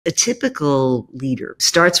A typical leader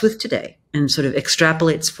starts with today and sort of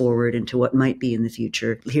extrapolates forward into what might be in the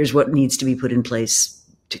future. Here's what needs to be put in place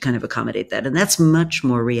to kind of accommodate that. And that's much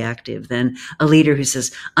more reactive than a leader who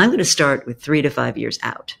says, I'm going to start with 3 to 5 years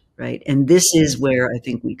out, right? And this is where I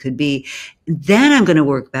think we could be. Then I'm going to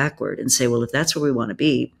work backward and say, well, if that's where we want to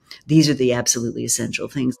be, these are the absolutely essential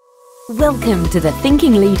things. Welcome to The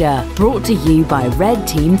Thinking Leader, brought to you by Red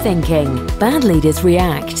Team Thinking. Bad leaders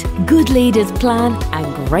react, good leaders plan,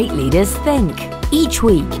 and great leaders think. Each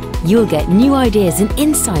week, you'll get new ideas and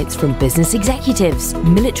insights from business executives,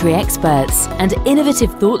 military experts, and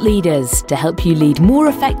innovative thought leaders to help you lead more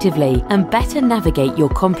effectively and better navigate your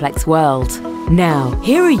complex world. Now,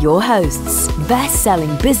 here are your hosts,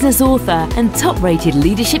 best-selling business author and top-rated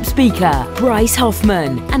leadership speaker, Bryce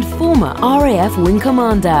Hoffman, and former RAF Wing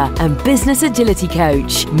Commander and business agility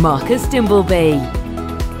coach, Marcus Dimbleby.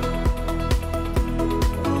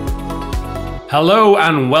 Hello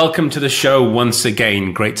and welcome to the show once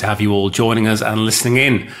again. Great to have you all joining us and listening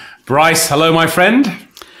in. Bryce, hello, my friend.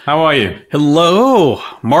 How are you? Hello,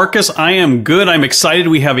 Marcus. I am good. I'm excited.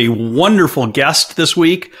 We have a wonderful guest this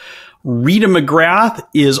week. Rita McGrath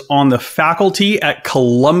is on the faculty at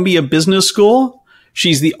Columbia Business School.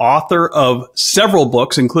 She's the author of several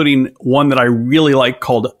books, including one that I really like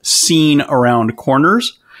called Seen Around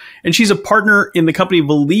Corners. And she's a partner in the company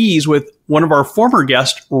Valise with one of our former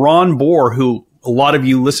guests, Ron Bohr, who a lot of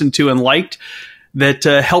you listened to and liked, that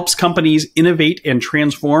helps companies innovate and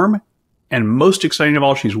transform. And most exciting of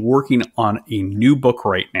all, she's working on a new book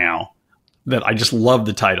right now that I just love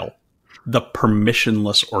the title. The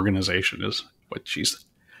Permissionless Organization is what she's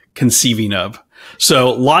conceiving of. So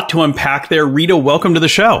a lot to unpack there. Rita, welcome to the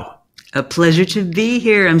show. A pleasure to be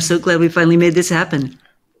here. I'm so glad we finally made this happen.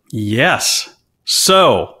 Yes.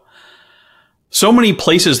 So many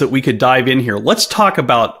places that we could dive in here. Let's talk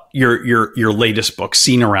about your latest book,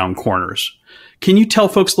 Seen Around Corners. Can you tell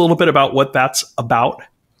folks a little bit about what that's about?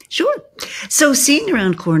 Sure. So Seeing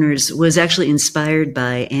Around Corners was actually inspired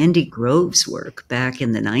by Andy Grove's work back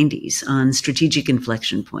in the 90s on strategic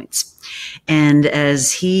inflection points. And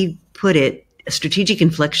as he put it, a strategic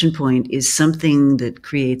inflection point is something that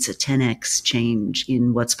creates a 10x change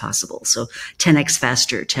in what's possible. So 10x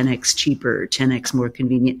faster, 10x cheaper, 10x more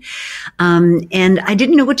convenient. And I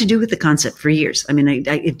didn't know what to do with the concept for years. I mean,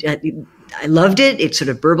 I loved it. It sort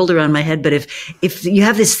of burbled around my head. But if you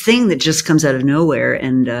have this thing that just comes out of nowhere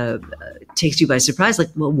and takes you by surprise, like,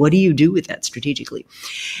 well, what do you do with that strategically?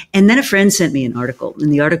 And then a friend sent me an article,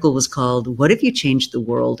 and the article was called, What If You Changed the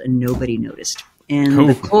World and Nobody Noticed? And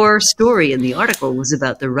the core story in the article was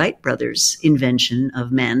about the Wright brothers' invention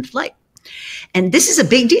of manned flight. And this is a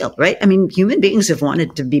big deal, right? I mean, human beings have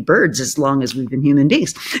wanted to be birds as long as we've been human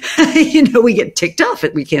beings. We get ticked off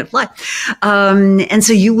that we can't fly. And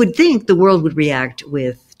so you would think the world would react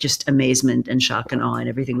with just amazement and shock and awe, and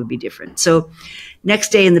everything would be different. So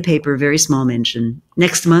next day in the paper, very small mention.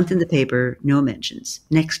 Next month in the paper, no mentions.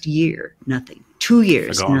 Next year, nothing. 2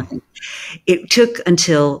 years, nothing. It took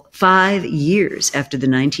until 5 years after the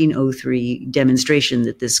 1903 demonstration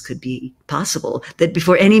that this could be possible, that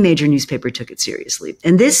before any major newspaper took it seriously.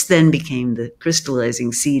 And this then became the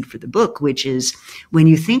crystallizing seed for the book, which is when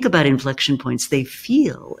you think about inflection points, they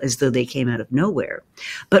feel as though they came out of nowhere.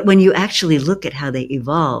 But when you actually look at how they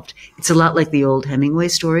evolved, it's a lot like the old Hemingway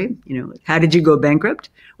story. How did you go bankrupt?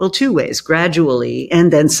 Well, 2 ways, gradually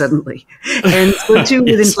and then suddenly. And so too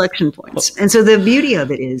with inflection points. And so the beauty of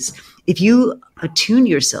it is if you attune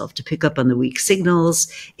yourself to pick up on the weak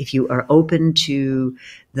signals, if you are open to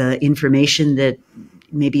the information that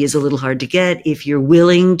maybe is a little hard to get, if you're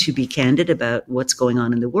willing to be candid about what's going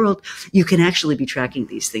on in the world, you can actually be tracking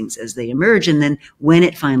these things as they emerge. And then when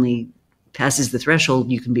it finally passes the threshold,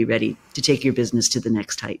 you can be ready to take your business to the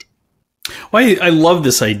next height. Well, I love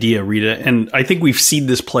this idea, Rita, and I think we've seen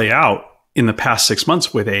this play out in the past 6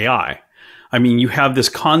 months with AI. I mean, you have this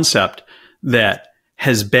concept that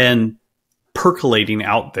has been percolating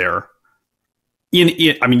out there.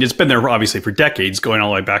 I mean, it's been there obviously for decades, going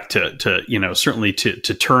all the way back to certainly to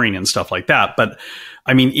Turing and stuff like that. But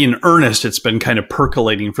I mean, in earnest, it's been kind of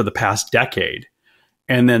percolating for the past decade.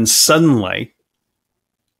 And then suddenly,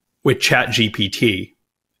 with ChatGPT,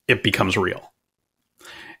 it becomes real.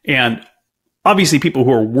 And obviously, people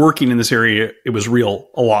who are working in this area, it was real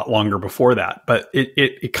a lot longer before that. But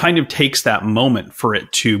it kind of takes that moment for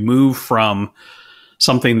it to move from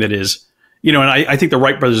something that is, and I think the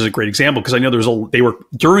Wright brothers is a great example, because I know they were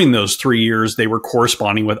during those 3 years, they were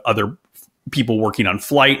corresponding with other people working on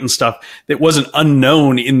flight and stuff that wasn't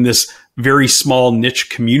unknown in this very small niche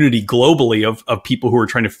community globally of people who are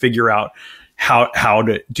trying to figure out how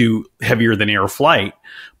to do heavier than air flight.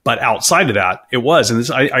 But outside of that, it was. And this,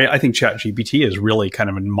 I think ChatGPT is really kind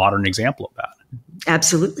of a modern example of that.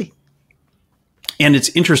 Absolutely. And it's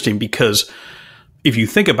interesting because if you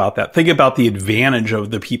think about that, think about the advantage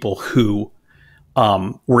of the people who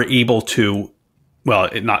were able to, well,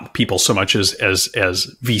 not people so much as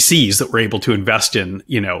VCs that were able to invest in,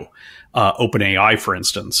 OpenAI, for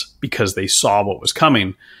instance, because they saw what was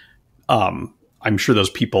coming. I'm sure those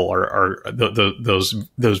people are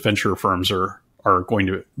those venture firms are going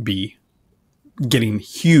to be getting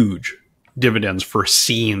huge dividends for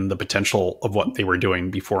seeing the potential of what they were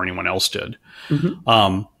doing before anyone else did. Mm-hmm.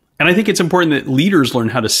 And I think it's important that leaders learn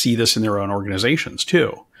how to see this in their own organizations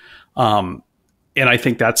too. And I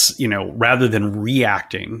think that's, rather than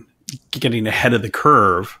reacting, getting ahead of the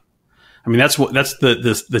curve. I mean, that's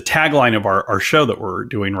the tagline of our show that we're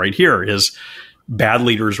doing right here is bad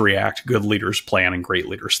leaders react, good leaders plan, and great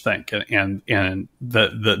leaders think. And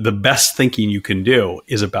the best thinking you can do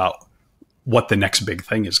is about what the next big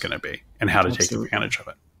thing is going to be and how to Absolutely. take advantage of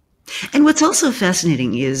it. And what's also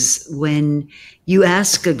fascinating is when you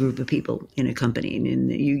ask a group of people in a company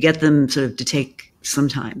and you get them sort of to take some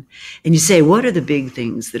time and you say, what are the big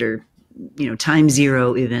things that are, time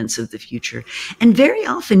zero events of the future? And very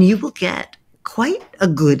often you will get quite a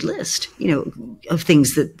good list, of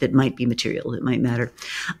things that might be material, that might matter.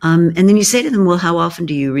 And then you say to them, well, how often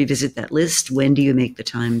do you revisit that list? When do you make the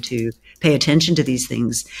time to pay attention to these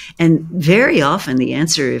things? And very often the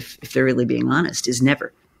answer, if they're really being honest, is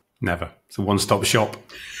never. Never. It's a one-stop shop.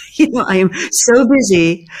 I am so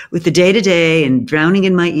busy with the day-to-day and drowning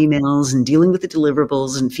in my emails and dealing with the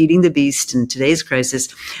deliverables and feeding the beast in today's crisis.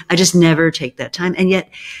 I just never take that time. And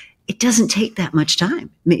yet it doesn't take that much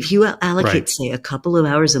time. I mean, if you allocate, Right. say, a couple of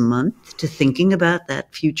hours a month to thinking about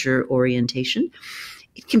that future orientation,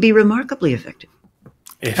 it can be remarkably effective.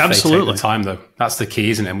 If Absolutely. they take the time, though, that's the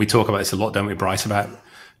key, isn't it? And we talk about this a lot, don't we, Bryce, about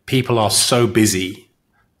people are so busy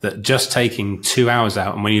that just taking 2 hours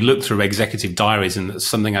out, and when you look through executive diaries, and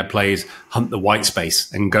something I play is hunt the white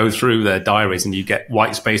space and go through their diaries, and you get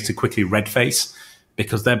white space to quickly red face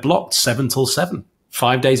because they're blocked 7 till 7,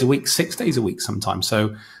 5 days a week, 6 days a week sometimes.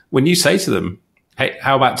 So when you say to them, hey,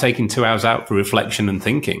 how about taking 2 hours out for reflection and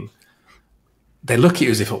thinking? They look at you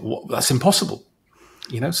as if that's impossible.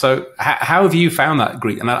 So how have you found that,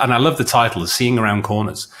 Greek? And I love the title, Seeing Around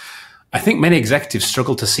Corners. I think many executives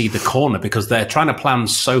struggle to see the corner because they're trying to plan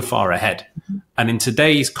so far ahead. And in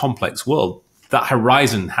today's complex world, that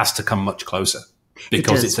horizon has to come much closer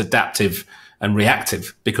because it's adaptive and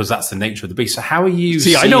reactive, because that's the nature of the beast. So how are you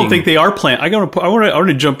See, I don't think they are planning. I want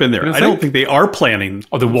to jump in there. I don't think they are planning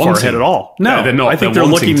they're far ahead at all. No, they're not. I think they're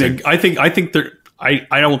looking to. I think they're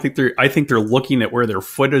I think they're looking at where their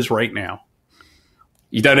foot is right now.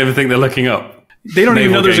 You don't ever think they're looking up. They don't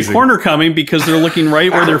even know there's a corner coming because they're looking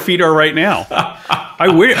right where their feet are right now. I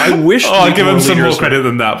wish. I'll give them some more credit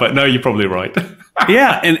than that, but no, you're probably right.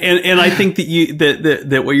 Yeah, and I think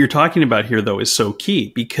that what you're talking about here though is so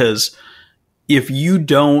key, because if you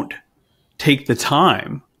don't take the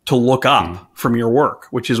time to look up from your work,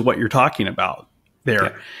 which is what you're talking about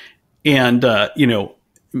there, and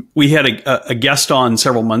we had a guest on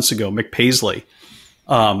several months ago, Mick Paisley,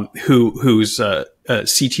 who's a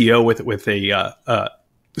CTO with a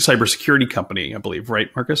cybersecurity company, I believe, right,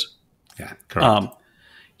 Marcus? Yeah, correct.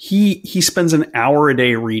 He spends an hour a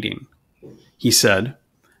day reading, he said,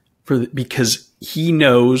 because he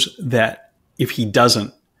knows that if he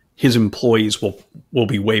doesn't, his employees will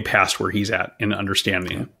be way past where he's at in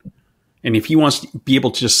understanding it. And if he wants to be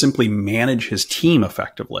able to just simply manage his team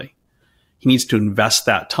effectively, he needs to invest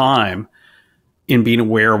that time in being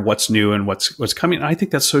aware of what's new and what's coming. And I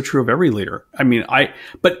think that's so true of every leader. I mean,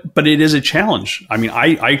 but it is a challenge. I mean,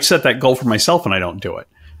 I set that goal for myself and I don't do it.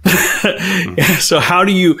 So how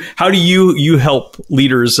do you help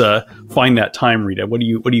leaders find that time, Rita? What do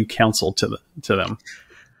you counsel to them?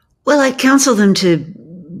 Well, I counsel them to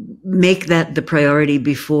make that the priority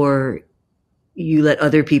before you let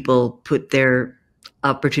other people put their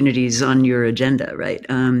opportunities on your agenda, right?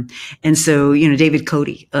 And so, David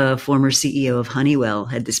Coady, a former CEO of Honeywell,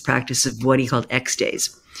 had this practice of what he called X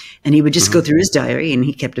days. And he would just go through his diary, and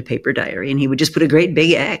he kept a paper diary, and he would just put a great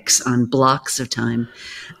big X on blocks of time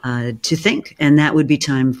to think. And that would be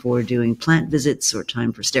time for doing plant visits, or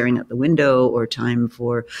time for staring out the window, or time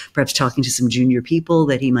for perhaps talking to some junior people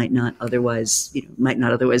that he might not otherwise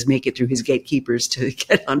make it through his gatekeepers to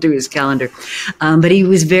get onto his calendar. But he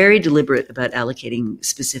was very deliberate about allocating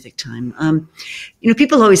specific time.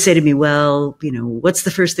 People always say to me, well, what's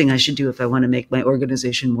the first thing I should do if I want to make my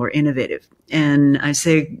organization more innovative? And I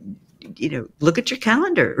say, look at your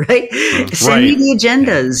calendar, right? Send me the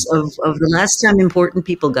agendas of the last time important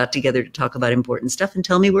people got together to talk about important stuff, and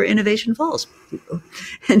tell me where innovation falls.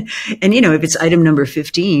 And if it's item number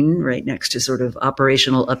 15 right next to sort of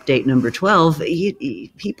operational update number 12,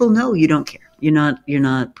 people know you don't care. You're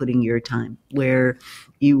not putting your time where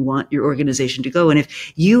you want your organization to go. And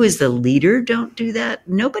if you as the leader don't do that,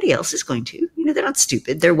 nobody else is going to. They're not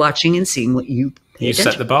stupid. They're watching and seeing what you pay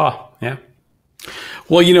attention. Set the bar. Yeah.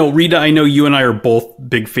 Well, Rita, I know you and I are both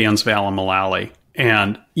big fans of Alan Mulally.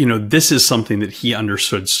 And, this is something that he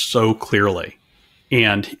understood so clearly.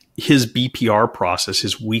 And his BPR process,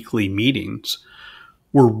 his weekly meetings,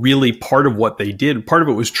 were really part of what they did. Part of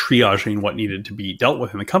it was triaging what needed to be dealt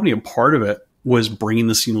with in the company. And part of it was bringing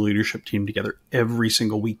the senior leadership team together every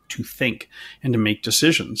single week to think and to make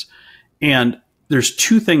decisions. And there's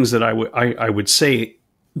two things that I would say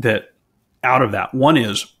that out of that. One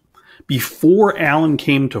is, before Alan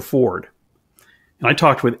came to Ford, and I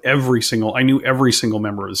talked with I knew every single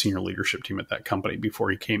member of the senior leadership team at that company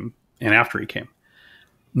before he came and after he came.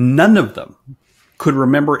 None of them could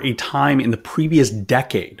remember a time in the previous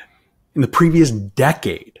decade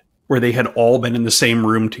where they had all been in the same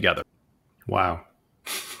room together. Wow.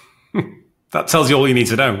 That tells you all you need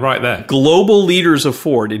to know right there. Global leaders of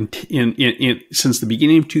Ford since the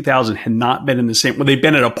beginning of 2000 had not been in the same, they've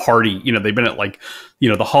been at a party, they've been at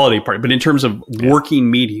the holiday party, but in terms of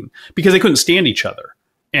working meeting, because they couldn't stand each other.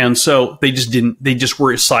 And so they just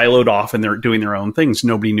were siloed off and they're doing their own things.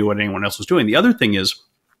 Nobody knew what anyone else was doing. The other thing is,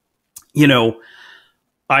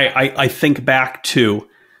 I think back to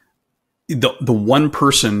the one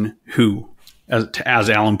person who, as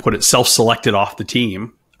Alan put it, self-selected off the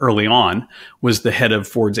team early on, was the head of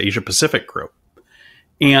Ford's Asia Pacific group.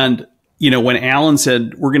 And, when Alan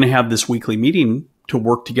said, we're going to have this weekly meeting to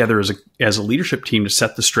work together as a leadership team to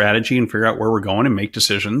set the strategy and figure out where we're going and make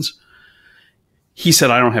decisions, he said,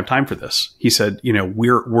 I don't have time for this. He said,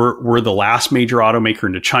 we're the last major automaker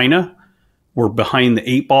into China. We're behind the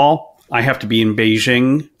 8 ball. I have to be in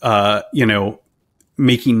Beijing,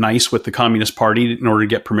 making nice with the Communist Party in order to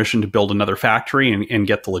get permission to build another factory and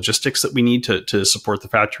get the logistics that we need to support the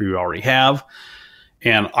factory we already have.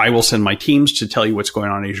 And I will send my teams to tell you what's going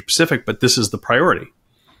on in Asia Pacific, but this is the priority.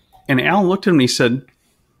 And Alan looked at him and he said,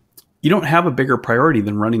 you don't have a bigger priority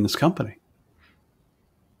than running this company.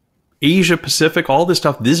 Asia Pacific, all this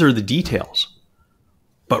stuff, these are the details.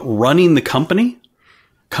 But running the company,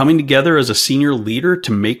 coming together as a senior leader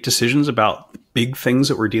to make decisions about the big things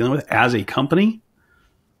that we're dealing with as a company,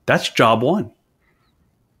 that's job one.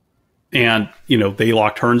 And, they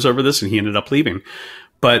locked horns over this and he ended up leaving.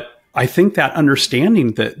 But I think that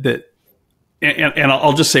understanding and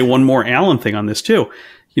I'll just say one more Alan thing on this too.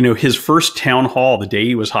 His first town hall, the day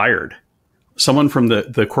he was hired, someone from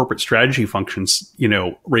the corporate strategy functions,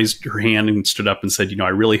 raised her hand and stood up and said, I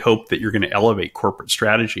really hope that you're going to elevate corporate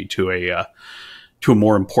strategy to a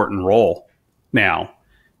more important role now.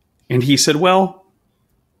 And he said, well,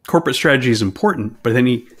 corporate strategy is important, but then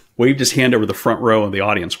he waved his hand over the front row of the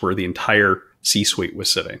audience where the entire C-suite was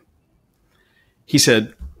sitting. He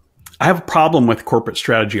said, I have a problem with corporate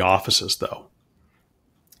strategy offices, though.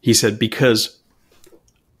 He said, because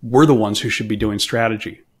we're the ones who should be doing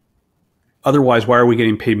strategy. Otherwise, why are we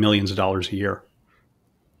getting paid millions of dollars a year?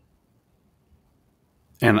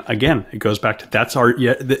 And again, it goes back to that's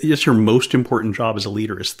your most important job as a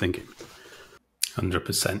leader, is thinking.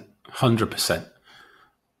 100%. 100%.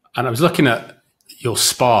 And I was looking at your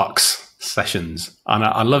Sparks sessions, and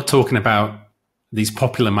I love talking about these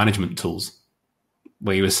popular management tools,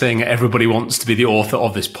 where you were saying everybody wants to be the author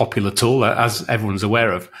of this popular tool, as everyone's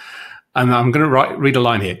aware of. And I'm going to read a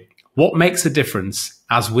line here. What makes a difference,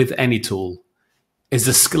 as with any tool, is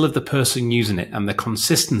the skill of the person using it and the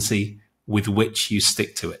consistency with which you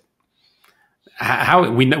stick to it.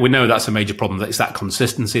 We know that's a major problem. That it's that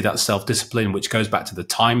consistency, that self-discipline, which goes back to the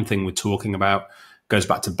time thing we're talking about, goes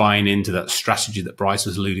back to buying into that strategy that Bryce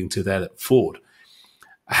was alluding to there at Ford.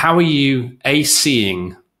 How are you,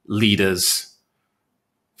 seeing leaders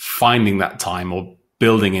finding that time or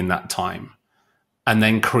building in that time, and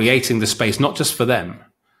then creating the space, not just for them,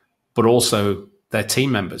 but also their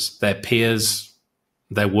team members, their peers,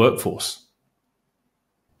 their workforce?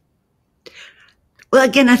 Well,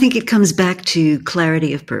 again, I think it comes back to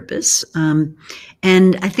clarity of purpose. And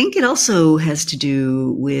I think it also has to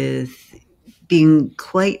do with being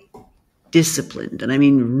quite disciplined. And I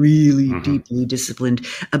mean, really deeply disciplined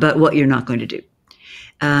about what you're not going to do.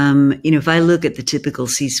 If I look at the typical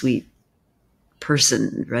C-suite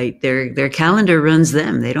person, right? Their calendar runs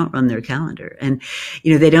them. They don't run their calendar. And,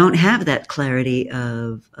 they don't have that clarity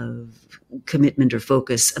of commitment or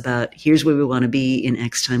focus about here's where we want to be in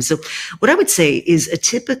X time. So what I would say is a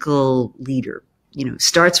typical leader,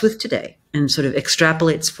 starts with today and sort of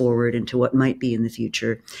extrapolates forward into what might be in the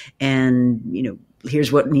future. And,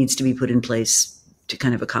 here's what needs to be put in place to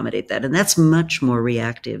kind of accommodate that. And that's much more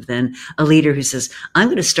reactive than a leader who says, I'm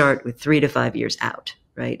going to start with 3 to 5 years out.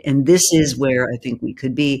 Right. And this is where I think we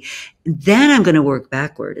could be. Then I'm going to work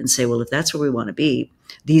backward and say, well, if that's where we want to be,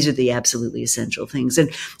 these are the absolutely essential things.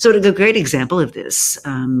 And so a great example of this,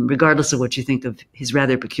 regardless of what you think of his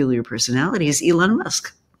rather peculiar personality, is Elon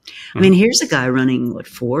Musk. I mean, here's a guy running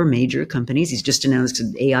 4 major companies. He's just announced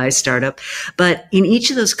an AI startup. But in each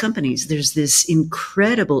of those companies, there's this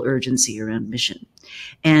incredible urgency around mission.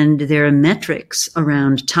 And there are metrics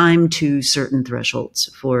around time to certain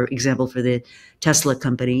thresholds. For example, for the Tesla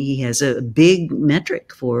company, he has a big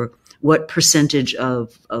metric for what percentage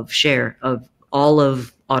of share of all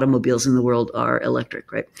of automobiles in the world are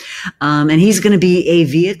electric, right? And he's going to be a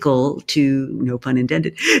vehicle to, no pun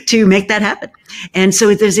intended, to make that happen. And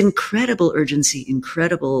so there's incredible urgency,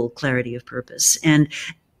 incredible clarity of purpose. And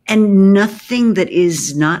nothing that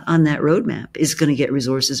is not on that roadmap is going to get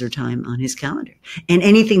resources or time on his calendar. And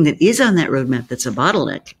anything that is on that roadmap that's a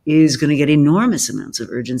bottleneck is going to get enormous amounts of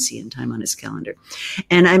urgency and time on his calendar.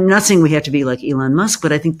 And I'm not saying we have to be like Elon Musk,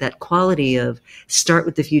 but I think that quality of start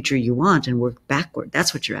with the future you want and work backward,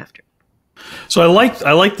 that's what you're after. So I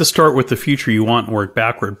like the start with the future you want and work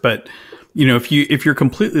backward. But, if you're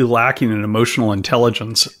completely lacking in emotional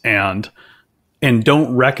intelligence and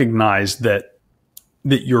don't recognize that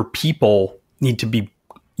your people you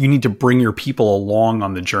need to bring your people along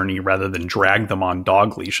on the journey rather than drag them on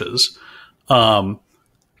dog leashes.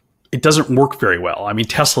 It doesn't work very well. I mean,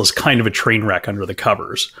 Tesla's kind of a train wreck under the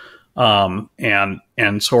covers.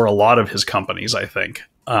 And so are a lot of his companies, I think.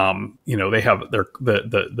 They have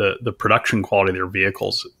the production quality of their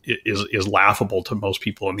vehicles is laughable to most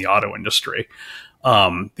people in the auto industry.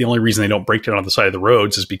 The only reason they don't break down on the side of the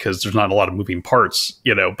roads is because there's not a lot of moving parts,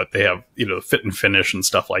 but they have, fit and finish and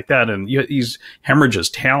stuff like that. And these hemorrhages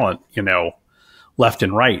talent, left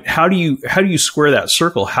and right. How do you square that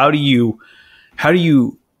circle? How do you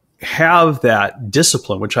have that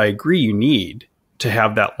discipline, which I agree you need to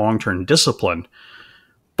have that long-term discipline,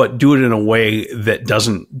 but do it in a way that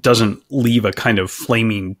doesn't leave a kind of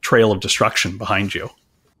flaming trail of destruction behind you?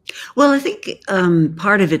 Well, I think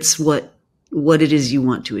part of it's what it is you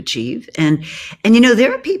want to achieve. And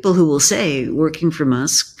there are people who will say working for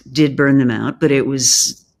Musk did burn them out, but it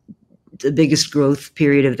was the biggest growth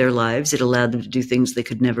period of their lives. It allowed them to do things they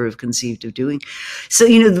could never have conceived of doing. So,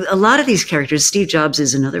 a lot of these characters, Steve Jobs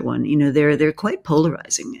is another one, they're quite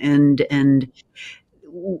polarizing. And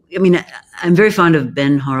I mean, I'm very fond of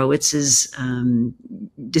Ben Horowitz's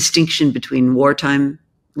distinction between wartime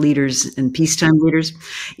leaders and peacetime leaders,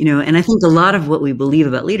 and I think a lot of what we believe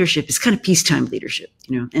about leadership is kind of peacetime leadership,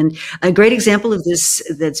 and a great example of this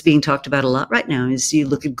that's being talked about a lot right now is you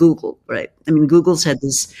look at Google, right? I mean, Google's had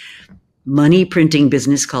this money printing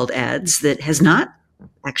business called ads that has not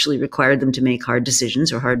actually required them to make hard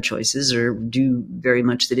decisions or hard choices or do very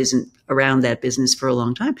much that isn't around that business for a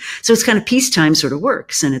long time. So it's kind of peacetime sort of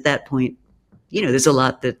works. And at that point, there's a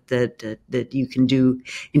lot that you can do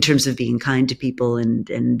in terms of being kind to people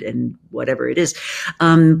and whatever it is.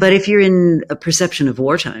 But if you're in a perception of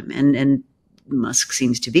wartime, and Musk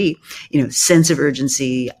seems to be, sense of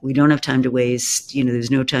urgency, we don't have time to waste,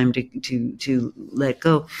 there's no time to let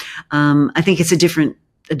go. I think it's a different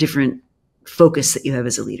focus that you have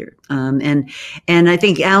as a leader. And I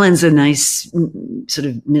think Alan's a nice sort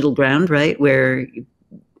of middle ground, right? Where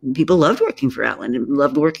people loved working for Alan and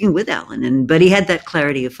loved working with Alan. But he had that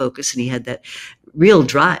clarity of focus and he had that real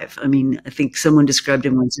drive. I mean, I think someone described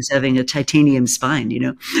him once as having a titanium spine,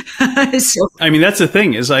 So, I mean, that's the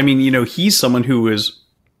thing is, he's someone who's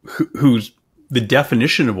the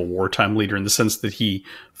definition of a wartime leader in the sense that he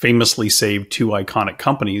famously saved 2 iconic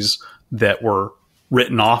companies that were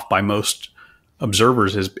written off by most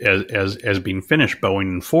observers as being finished, Boeing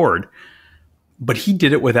and Ford. But he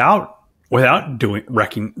did it without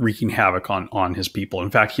wreaking havoc on his people. In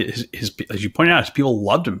fact, his as you pointed out, his people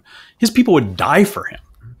loved him. His people would die for him.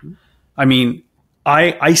 Mm-hmm. I mean,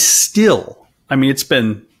 it's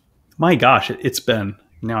been, my gosh, it's been,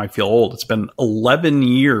 now I feel old. It's been 11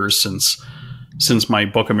 years since my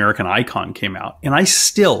book American Icon came out, and I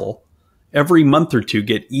still every month or two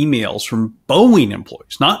get emails from Boeing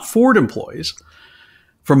employees, not Ford employees,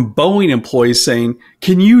 from Boeing employees saying,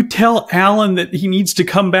 can you tell Alan that he needs to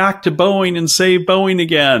come back to Boeing and save Boeing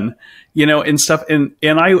again? You know, and stuff. And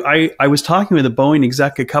I was talking with a Boeing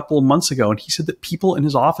exec a couple of months ago, and he said that people in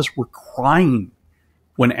his office were crying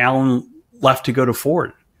when Alan left to go to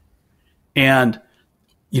Ford. And,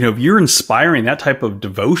 you know, if you're inspiring that type of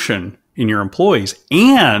devotion in your employees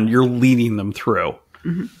and you're leading them through,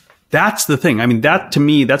 that's the thing. I mean, that to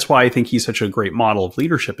me, that's why I think he's such a great model of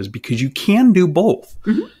leadership, is because you can do both.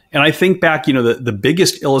 And I think back, you know, the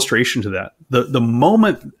biggest illustration to that, the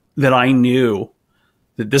moment that I knew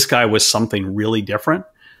that this guy was something really different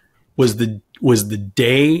was the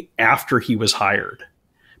day after he was hired,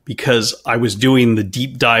 because I was doing the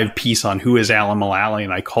deep dive piece on who is Alan Mulally,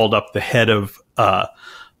 and I called up the head of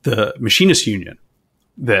the machinist union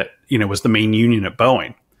that, you know, was the main union at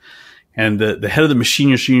Boeing. And the head of the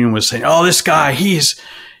machinist union was saying, oh, this guy,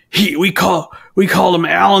 we called him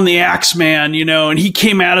Alan the Axe Man, you know, and he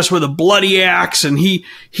came at us with a bloody axe, and he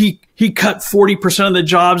cut 40% of the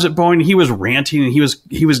jobs at Boeing. He was ranting, and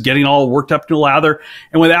he was getting all worked up to lather.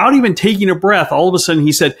 And without even taking a breath, all of a sudden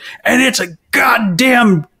he said, and it's a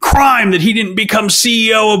goddamn crime that he didn't become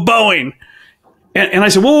CEO of Boeing. And I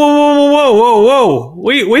said, whoa.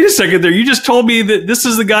 Wait a second there. You just told me that this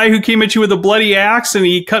is the guy who came at you with a bloody axe and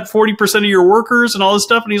he cut 40% of your workers and all this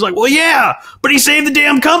stuff. And he's like, well, yeah, but he saved the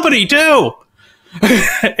damn company too.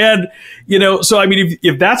 And, you know, so I mean,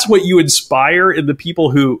 if that's what you inspire in the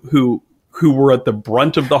people who were at the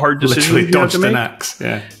brunt of the hard decision, literally dodged an axe.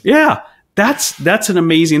 Yeah. That's an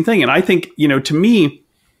amazing thing. And I think, you know, to me,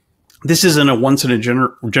 this isn't a once in a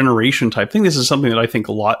generation type thing. This is something that I think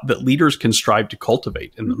a lot that leaders can strive to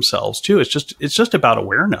cultivate in themselves too. It's just about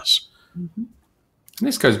awareness. And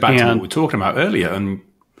this goes back to what we were talking about earlier and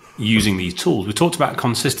using these tools. We talked about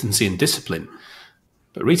consistency and discipline,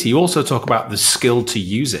 but Rita, you also talk about the skill to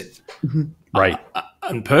use it. Right.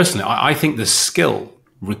 And personally, I think the skill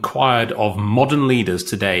required of modern leaders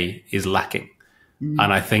today is lacking. And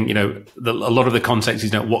I think, you know, a lot of the context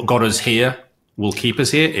is, you know, what got us here will keep us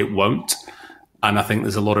here. It won't. And I think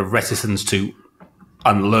there's a lot of reticence to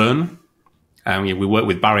unlearn. We work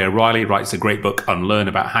with Barry O'Reilly, writes a great book, Unlearn,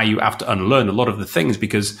 about how you have to unlearn a lot of the things,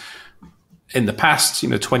 because in the past, you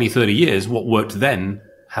know, 20, 30 years, what worked then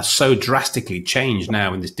has so drastically changed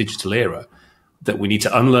now in this digital era that we need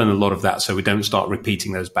to unlearn a lot of that so we don't start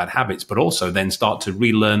repeating those bad habits, but also then start to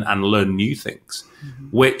relearn and learn new things,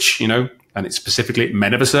 which, you know, and it's specifically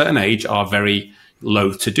men of a certain age are very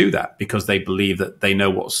loath to do that because they believe that they know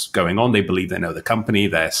what's going on. They believe they know the company,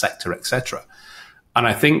 their sector, etc. And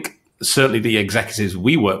I think certainly the executives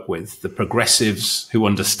we work with, the progressives who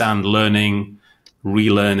understand learning,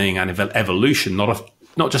 relearning, and evolution,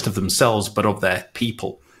 not just of themselves, but of their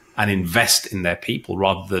people, and invest in their people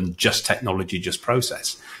rather than just technology, just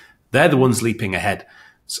process. They're the ones leaping ahead.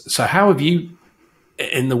 So how have you,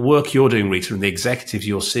 in the work you're doing, Rita, and the executives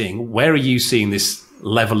you're seeing, where are you seeing this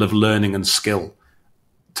level of learning and skill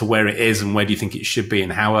to where it is, and where do you think it should be,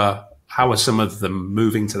 and how are some of them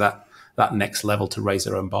moving to that next level to raise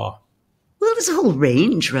their own bar? Well, there's a whole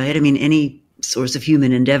range, right? I mean, any source of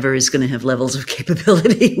human endeavor is going to have levels of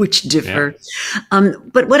capability which differ. Yeah.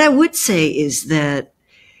 But what I would say is that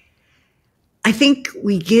I think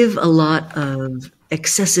we give a lot of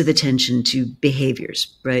excessive attention to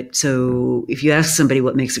behaviors, right? So if you ask somebody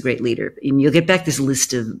what makes a great leader, and you'll get back this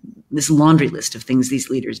laundry list of things these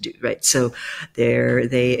leaders do, right? So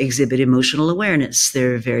they exhibit emotional awareness.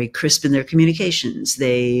 They're very crisp in their communications.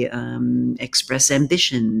 They express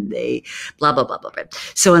ambition. They blah, blah, blah, blah, blah.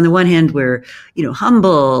 So on the one hand, we're, you know,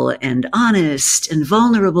 humble and honest and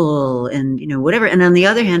vulnerable and, you know, whatever. And on the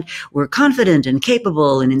other hand, we're confident and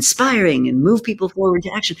capable and inspiring and move people forward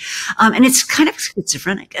to action. And it's kind of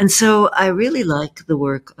schizophrenic. And so I really like the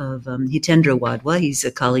work of Hitendra Wadhwa. He's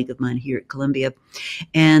a colleague of mine here at Columbia.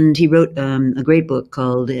 And he wrote a great book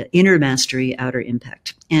called Inner Mastery, Outer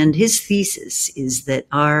Impact. And his thesis is that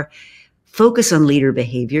our focus on leader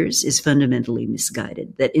behaviors is fundamentally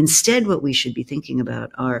misguided, that instead what we should be thinking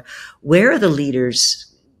about are, where are the leaders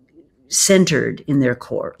centered in their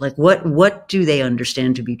core? Like what do they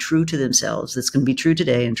understand to be true to themselves that's going to be true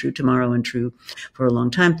today and true tomorrow and true for a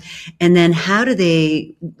long time? And then how do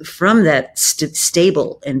they, from that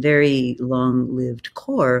stable and very long-lived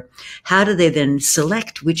core, how do they then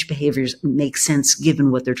select which behaviors make sense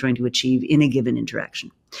given what they're trying to achieve in a given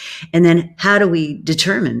interaction? And then how do we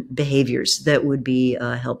determine behaviors that would be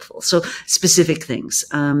helpful? So specific things,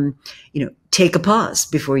 take a pause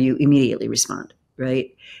before you immediately respond,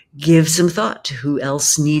 right? Give some thought to who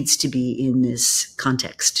else needs to be in this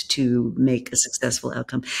context to make a successful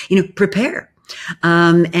outcome. Prepare.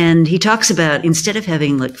 And he talks about, instead of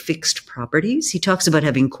having like fixed properties, he talks about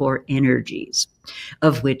having core energies,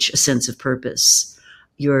 of which a sense of purpose,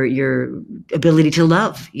 your ability to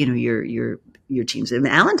love, your teams. And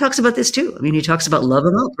Alan talks about this too. I mean, he talks about love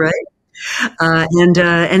and hope, right?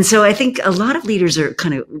 And so I think a lot of leaders are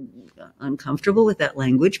kind of uncomfortable with that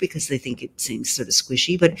language because they think it seems sort of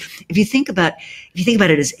squishy. But if you think about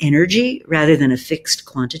it as energy rather than a fixed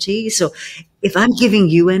quantity, so if I'm giving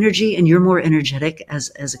you energy and you're more energetic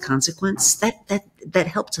as a consequence, that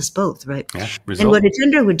helps us both, right? Yeah, and what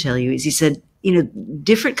Atendra would tell you is, he said,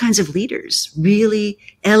 different kinds of leaders really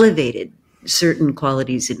elevated certain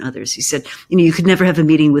qualities in others. He said, you could never have a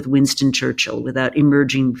meeting with Winston Churchill without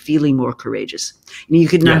emerging feeling more courageous. You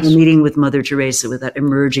could not have a meeting with Mother Teresa without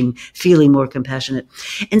emerging feeling more compassionate.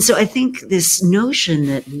 And so I think this notion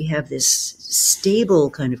that we have this stable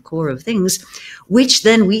kind of core of things, which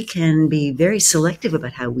then we can be very selective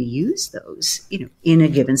about how we use those, in a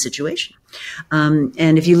given situation.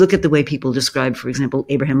 And if you look at the way people describe, for example,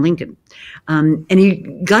 Abraham Lincoln, and he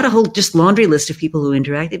got a whole just laundry list of people who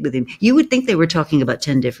interacted with him, you would think they were talking about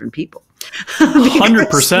 10 different people.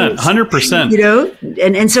 100%.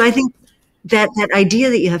 And so I think that idea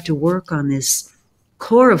that you have to work on this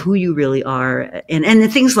core of who you really are, and the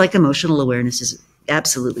things like emotional awareness is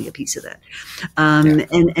absolutely a piece of that.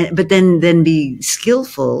 But then be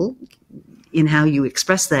skillful in how you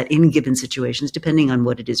express that in given situations, depending on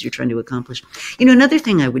what it is you're trying to accomplish. Another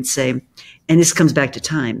thing I would say, and this comes back to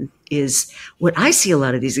time, is what I see a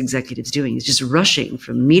lot of these executives doing is just rushing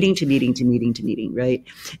from meeting to meeting to meeting to meeting, right?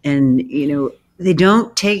 And, they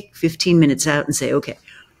don't take 15 minutes out and say, okay,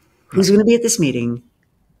 who's going to be at this meeting?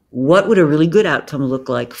 What would a really good outcome look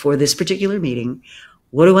like for this particular meeting?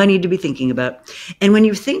 What do I need to be thinking about? And when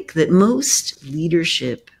you think that most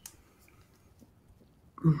leadership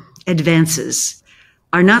advances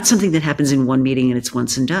are not something that happens in one meeting and it's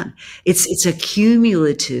once and done. It's a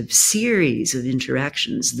cumulative series of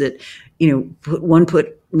interactions that, one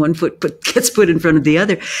foot gets put in front of the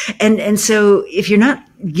other. And so if you're not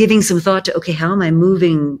giving some thought to, okay, how am I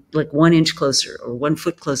moving like 1 inch closer or 1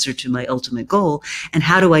 foot closer to my ultimate goal? And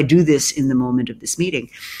how do I do this in the moment of this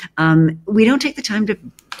meeting? We don't take the time to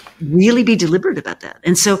really be deliberate about that.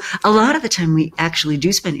 And so a lot of the time we actually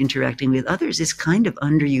do spend interacting with others is kind of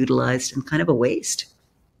underutilized and kind of a waste.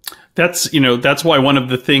 That's why one of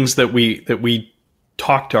the things that we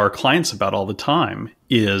talk to our clients about all the time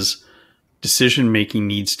is decision making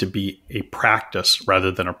needs to be a practice rather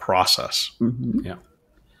than a process. Mm-hmm. Yeah.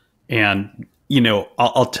 And,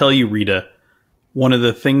 I'll tell you, Rita, one of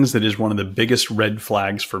the things that is one of the biggest red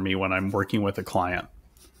flags for me when I'm working with a client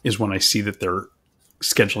is when I see that they're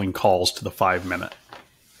scheduling calls to the 5 minute.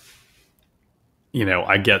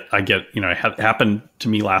 It happened to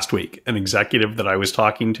me last week. An executive that I was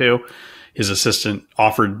talking to, his assistant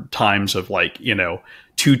offered times of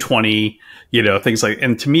 2:20, things like,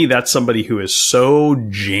 and to me, that's somebody who is so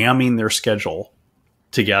jamming their schedule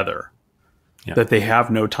together that they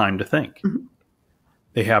have no time to think. Mm-hmm.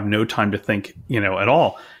 They have no time to think, at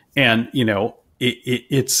all. And,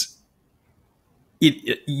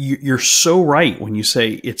 you're so right when you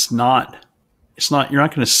say you're not going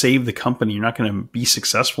to save the company. You're not going to be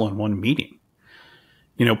successful in one meeting.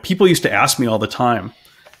 People used to ask me all the time,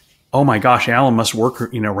 oh my gosh, Alan must work,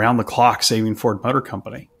 around the clock saving Ford Motor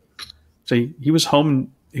Company. So he was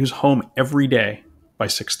home every day by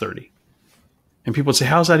 6:30. And people would say,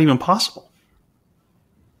 how is that even possible?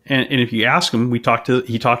 And if you ask him, he talked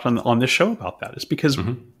on this show about that. It's because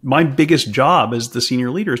my biggest job as the senior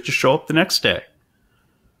leader is to show up the next day,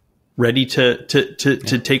 ready to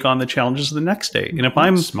take on the challenges of the next day. And if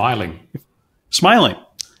I'm smiling,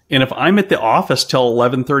 and if I'm at the office till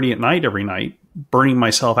 11:30 at night every night, burning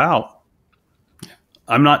myself out,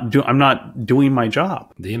 I'm not doing my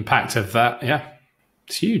job. The impact of that,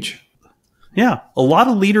 it's huge. Yeah, a lot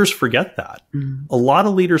of leaders forget that. Mm-hmm. A lot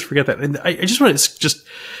of leaders forget that. And I just want to just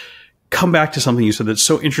come back to something you said that's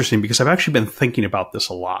so interesting, because I've actually been thinking about this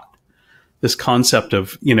a lot. This concept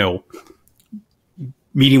of,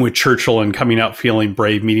 meeting with Churchill and coming out feeling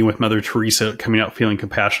brave, meeting with Mother Teresa, coming out feeling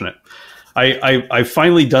compassionate. I've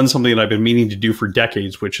finally done something that I've been meaning to do for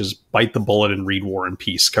decades, which is bite the bullet and read War and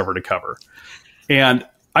Peace cover to cover. And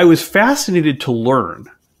I was fascinated to learn,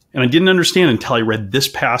 and I didn't understand until I read this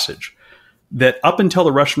passage, that up until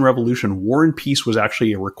the Russian Revolution, War and Peace was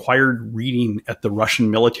actually a required reading at the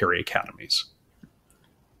Russian military academies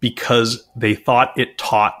because they thought it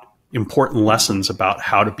taught important lessons about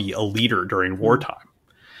how to be a leader during wartime.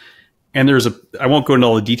 And I won't go into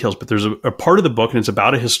all the details, but there's a part of the book, and it's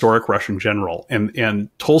about a historic Russian general. And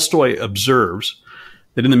Tolstoy observes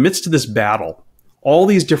that in the midst of this battle, all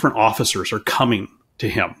these different officers are coming to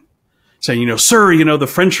him saying, sir, the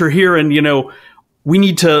French are here, and, we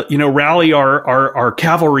need to, rally our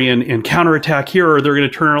cavalry and counterattack here, or they're going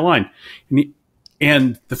to turn our line.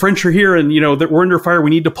 And the French are here, and, that we're under fire.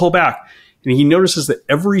 We need to pull back. And he notices that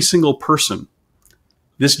every single person,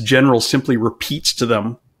 this general simply repeats to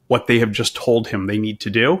them what they have just told him they need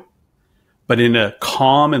to do, but in a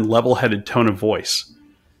calm and level-headed tone of voice.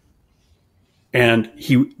 And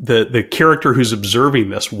the character who's observing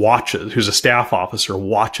this watches, who's a staff officer,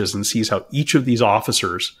 watches and sees how each of these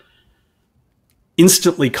officers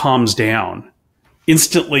instantly calms down,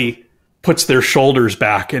 instantly puts their shoulders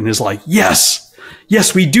back and is like, yes,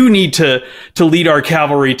 we do need to lead our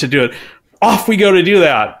cavalry to do it. Off we go to do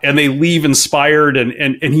that. And they leave inspired.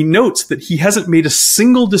 And he notes that he hasn't made a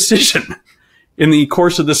single decision in the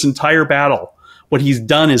course of this entire battle. What he's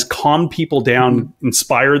done is calm people down,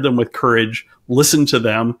 inspired them with courage, listen to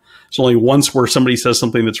them. It's only once where somebody says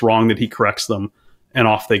something that's wrong that he corrects them, and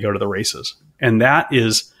off they go to the races. And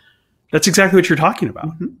that's exactly what you're talking about.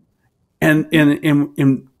 Mm-hmm.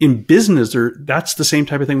 And in business, that's the same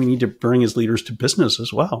type of thing we need to bring as leaders to business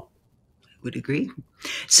as well. Would agree.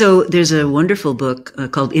 So there's a wonderful book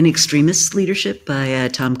called In Extremis Leadership by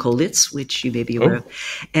Tom Kolitz, which you may be aware of.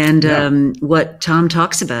 And what Tom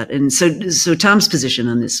talks about, and so Tom's position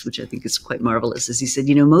on this, which I think is quite marvelous, is he said,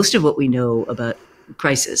 most of what we know about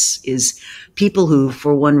crisis is people who,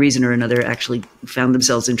 for one reason or another, actually found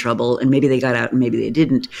themselves in trouble, and maybe they got out and maybe they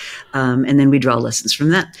didn't. And then we draw lessons from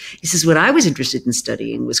that. He says, what I was interested in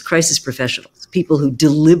studying was crisis professionals, people who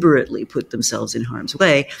deliberately put themselves in harm's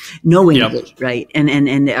way, knowingly, right?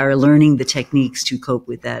 And are learning the techniques to cope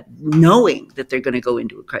with that, knowing that they're going to go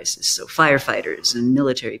into a crisis. So firefighters and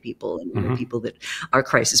military people and people that are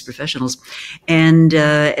crisis professionals, and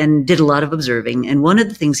did a lot of observing. And one of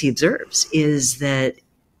the things he observes is that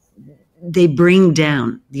they bring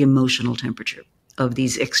down the emotional temperature of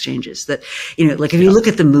these exchanges. That, like if you look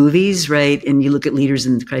at the movies, right, and you look at leaders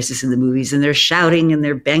in crisis in the movies, and they're shouting and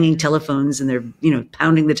they're banging telephones and they're,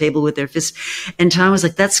 pounding the table with their fists. And Tom was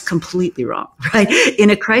like, that's completely wrong, right?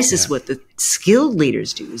 In a crisis, what the skilled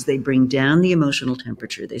leaders do is they bring down the emotional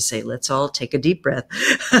temperature. They say, let's all take a deep breath.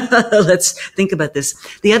 Let's think about this.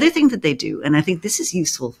 The other thing that they do, and I think this is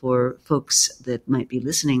useful for folks that might be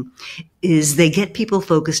listening, is they get people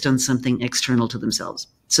focused on something external to themselves.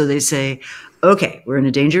 So they say, okay, we're in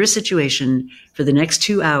a dangerous situation. For the next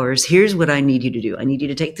 2 hours, here's what I need you to do. I need you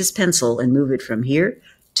to take this pencil and move it from here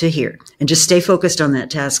to here and just stay focused on that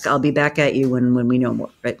task. I'll be back at you when we know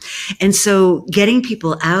more, right? And so getting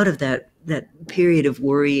people out of that period of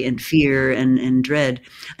worry and fear and dread,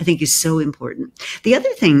 I think, is so important. The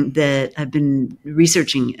other thing that I've been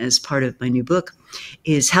researching as part of my new book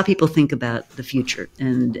is how people think about the future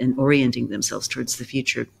and orienting themselves towards the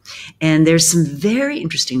future. And there's some very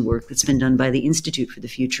interesting work that's been done by the Institute for the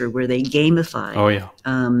Future, where they gamify.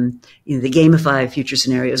 They gamify future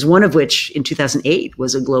scenarios. One of which in 2008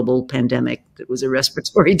 was a global pandemic that was a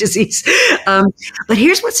respiratory disease. But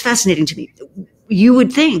here's what's fascinating to me. You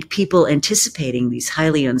would think people anticipating these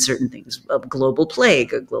highly uncertain things, a global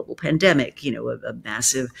plague, a global pandemic, a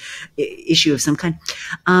massive issue of some kind.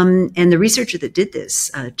 And the researcher that did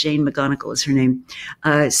this, Jane McGonigal is her name,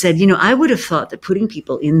 said, I would have thought that putting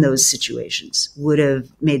people in those situations would have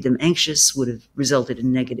made them anxious, would have resulted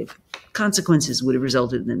in negative consequences, would have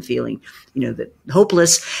resulted in them feeling, that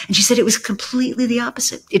hopeless. And she said it was completely the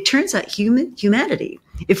opposite. It turns out humanity,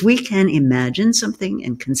 if we can imagine something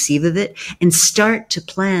and conceive of it and start to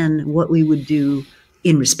plan what we would do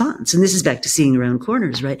in response, and this is back to seeing around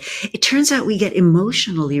corners, right? It turns out we get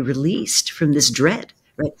emotionally released from this dread,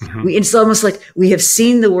 right? It's almost like we have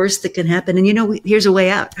seen the worst that can happen, and here's a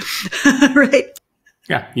way out, right?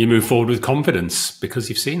 Yeah, you move forward with confidence because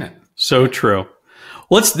you've seen it. So true.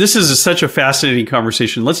 This is such a fascinating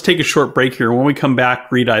conversation. Let's take a short break here. When we come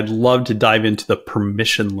back, Rita, I'd love to dive into the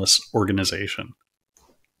permissionless organization.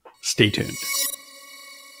 Stay tuned.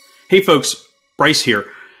 Hey folks, Bryce here.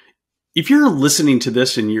 If you're listening to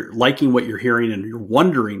this and you're liking what you're hearing and you're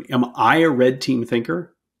wondering, am I a red team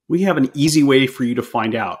thinker? We have an easy way for you to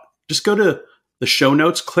find out. Just go to the show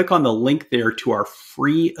notes, click on the link there to our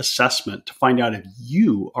free assessment to find out if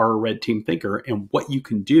you are a red team thinker and what you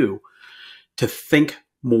can do to think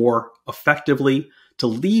more effectively, to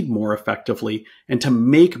lead more effectively, and to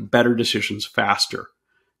make better decisions faster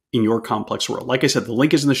in your complex world. Like I said, the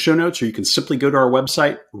link is in the show notes, or you can simply go to our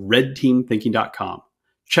website, redteamthinking.com.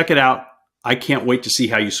 Check it out. I can't wait to see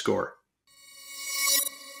how you score.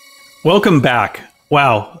 Welcome back.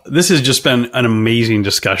 Wow, this has just been an amazing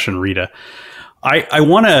discussion, Rita. I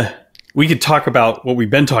want to, we could talk about what we've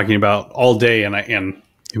been talking about all day, and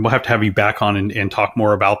And we'll have to have you back on and talk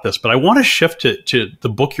more about this. But I want to shift to the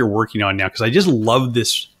book you're working on now, because I just love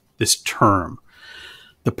this term,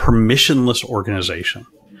 the permissionless organization.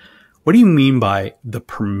 What do you mean by the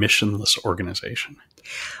permissionless organization?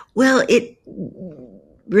 Well, it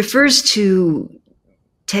refers to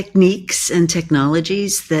techniques and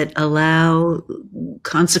technologies that allow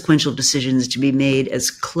consequential decisions to be made as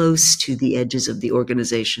close to the edges of the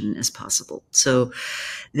organization as possible. So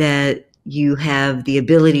that you have the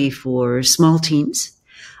ability for small teams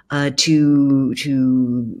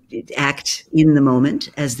to act in the moment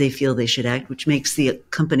as they feel they should act, which makes the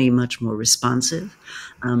company much more responsive.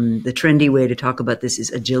 The trendy way to talk about this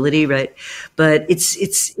is agility, right? But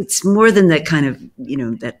it's more than that kind of,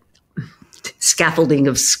 that scaffolding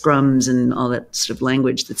of scrums and all that sort of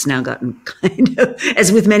language that's now gotten kind of,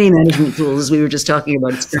 as with many management tools, as we were just talking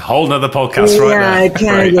about. It's a whole nother podcast, right? Yeah, there. it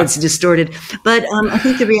kind of gets distorted. But I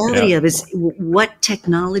think the reality of it is what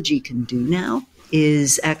technology can do now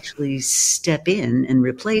is actually step in and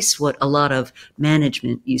replace what a lot of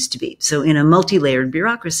management used to be. So in a multi-layered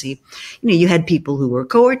bureaucracy, you had people who were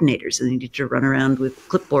coordinators and they needed to run around with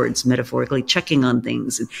clipboards, metaphorically checking on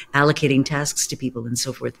things and allocating tasks to people and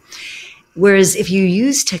so forth. Whereas if you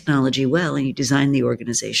use technology well and you design the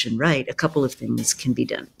organization right, a couple of things can be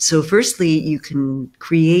done. So firstly, you can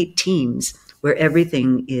create teams where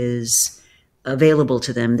everything is available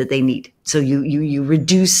to them that they need. So you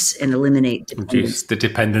reduce and eliminate dependence. Reduce the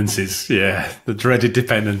dependencies. Yeah, the dreaded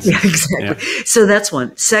dependencies. Yeah, exactly. Yeah. So that's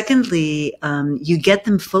one. Secondly, you get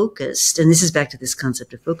them focused, and this is back to this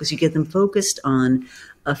concept of focus, you get them focused on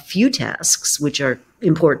a few tasks which are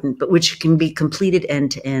important, but which can be completed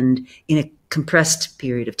end to end in a compressed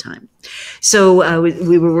period of time. So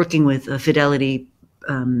we were working with Fidelity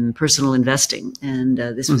Personal Investing, and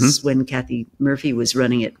this was when Kathy Murphy was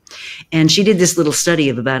running it. And she did this little study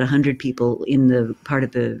of about 100 people in the part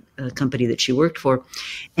of the company that she worked for.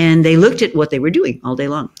 And they looked at what they were doing all day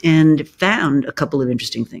long and found a couple of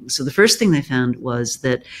interesting things. So the first thing they found was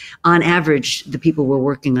that on average, the people were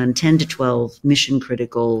working on 10 to 12 mission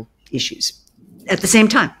critical issues at the same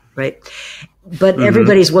time, right? But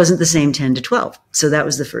everybody's wasn't the same 10 to 12. So that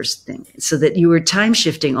was the first thing. So that you were time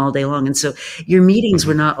shifting all day long. And so your meetings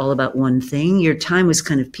were not all about one thing. Your time was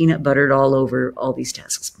kind of peanut buttered all over all these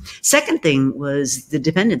tasks. Second thing was the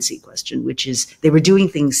dependency question, which is they were doing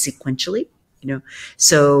things sequentially.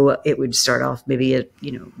 So it would start off maybe at,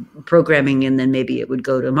 programming, and then maybe it would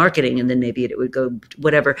go to marketing, and then maybe it would go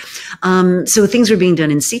whatever. So things were being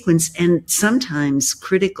done in sequence, and sometimes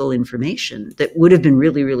critical information that would have been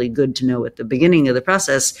really, really good to know at the beginning of the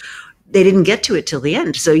process, they didn't get to it till the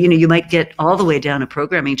end. So, you might get all the way down a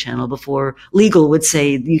programming channel before legal would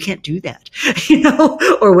say, you can't do that,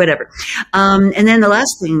 or whatever. And then the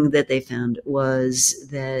last thing that they found was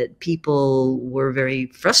that people were very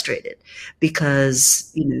frustrated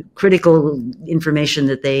because, critical information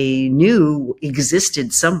that they knew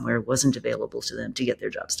existed somewhere wasn't available to them to get their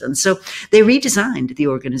jobs done. So they redesigned the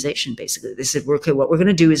organization, basically. They said, okay, what we're going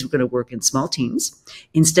to do is we're going to work in small teams.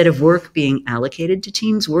 Instead of work being allocated to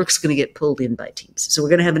teams, work's going to get pulled in by teams. So we're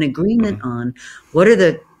going to have an agreement on what are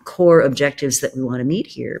the core objectives that we want to meet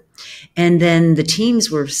here. And then the teams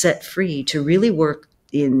were set free to really work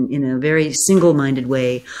in a very single-minded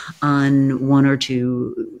way on one or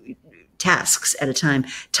two tasks at a time,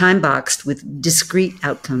 time boxed with discrete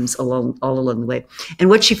outcomes all along the way. And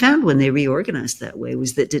what she found when they reorganized that way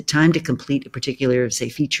was that the time to complete a particular, say,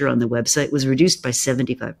 feature on the website was reduced by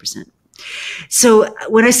 75%. So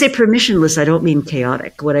when I say permissionless, I don't mean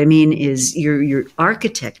chaotic. What I mean is you're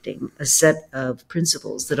architecting a set of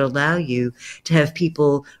principles that allow you to have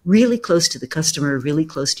people really close to the customer, really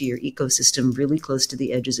close to your ecosystem, really close to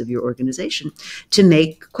the edges of your organization to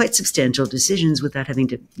make quite substantial decisions without having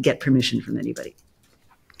to get permission from anybody.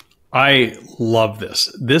 I love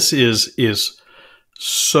this. This is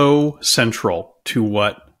so central to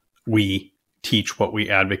what we teach, what we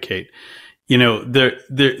advocate.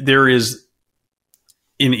 There is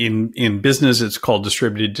in business, it's called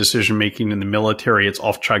distributed decision making. In the military, it's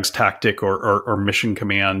Auftragstaktik or mission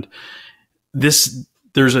command. There's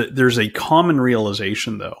a common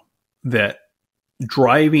realization, though, that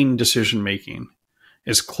driving decision making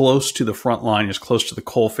as close to the front line, as close to the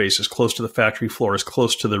coalface, as close to the factory floor, as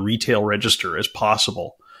close to the retail register as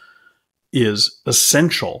possible is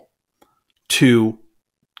essential to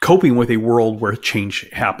coping with a world where change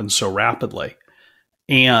happens so rapidly.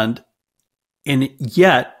 And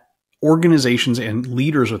yet organizations and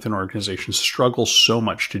leaders within organizations struggle so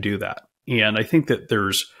much to do that. And I think that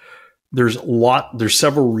there's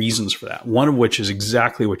several reasons for that. One of which is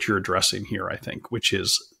exactly what you're addressing here, I think, which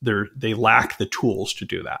is they lack the tools to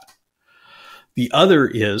do that. The other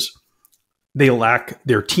is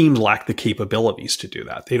their teams lack the capabilities to do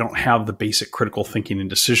that. They don't have the basic critical thinking and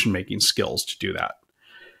decision-making skills to do that,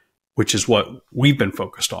 which is what we've been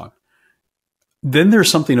focused on. Then there's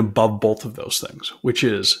something above both of those things, which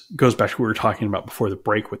goes back to what we were talking about before the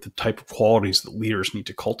break with the type of qualities that leaders need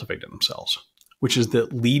to cultivate in themselves, which is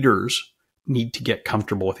that leaders need to get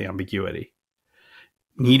comfortable with ambiguity.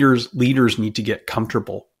 Leaders need to get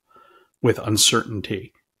comfortable with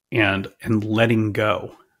uncertainty and letting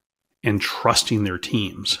go and trusting their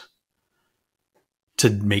teams to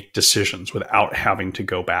make decisions without having to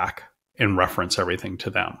go back and reference everything to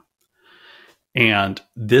them. And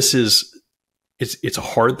it's a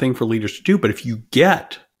hard thing for leaders to do, but if you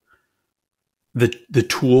get the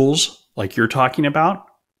tools like you're talking about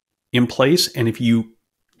in place, and if you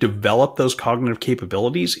develop those cognitive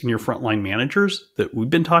capabilities in your frontline managers that we've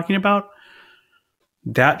been talking about,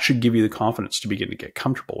 that should give you the confidence to begin to get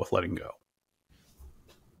comfortable with letting go.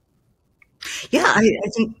 Yeah,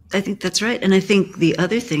 I think that's right. And I think the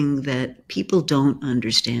other thing that people don't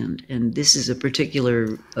understand, and this is a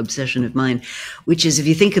particular obsession of mine, which is if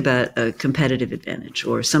you think about a competitive advantage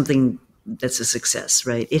or something that's a success,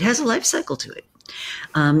 right? It has a life cycle to it.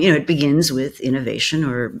 It begins with innovation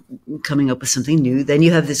or coming up with something new. Then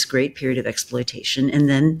you have this great period of exploitation, and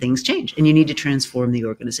then things change, and you need to transform the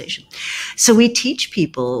organization. So we teach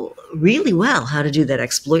people really well how to do that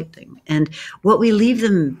exploit thing. And what we leave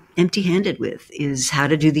them empty-handed with is how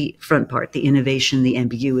to do the front part, the innovation, the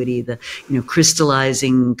ambiguity, the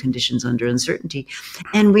crystallizing conditions under uncertainty.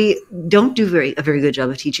 And we don't do a very good job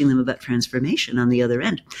of teaching them about transformation on the other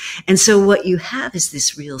end. And so what you have is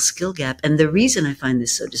this real skill gap. And the reason I find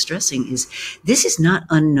this so distressing is this is not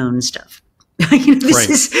unknown stuff. This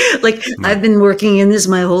is like, I've been working in this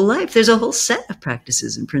my whole life. There's a whole set of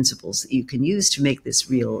practices and principles that you can use to make this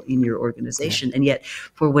real in your organization. And yet,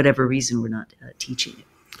 for whatever reason, we're not teaching it.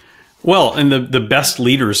 Well, and the best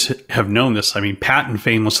leaders have known this. I mean, Patton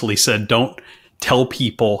famously said, don't tell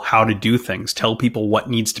people how to do things. Tell people what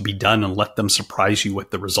needs to be done and let them surprise you with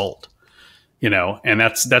the result. And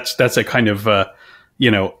that's a kind of,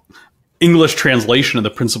 English translation of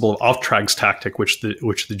the principle of Auftragstactic, which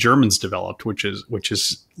the Germans developed, which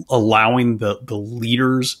is allowing the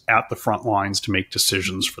leaders at the front lines to make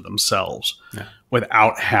decisions for themselves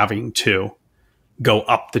without having to go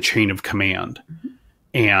up the chain of command. Mm-hmm.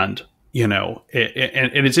 And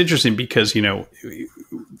it's interesting because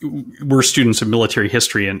we're students of military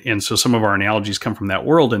history, and so some of our analogies come from that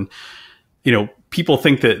world. And people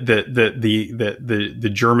think that the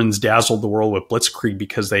Germans dazzled the world with blitzkrieg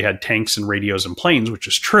because they had tanks and radios and planes, which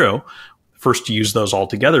is true. First to use those all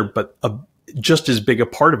together, but just as big a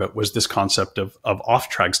part of it was this concept of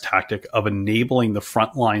Auftragstactic, of enabling the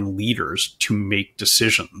frontline leaders to make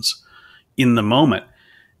decisions in the moment.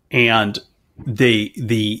 And an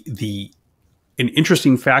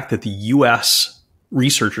interesting fact that the U.S.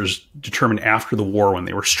 researchers determined after the war, when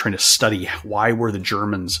they were trying to study why were the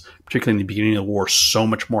Germans, particularly in the beginning of the war, so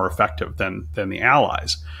much more effective than the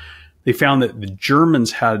Allies, they found that the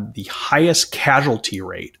Germans had the highest casualty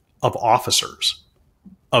rate of officers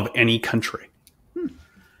of any country.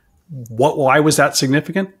 Why was that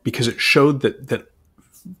significant? Because it showed that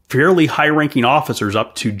fairly high-ranking officers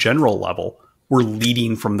up to general level were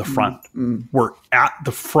leading from the front. Were at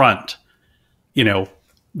the front.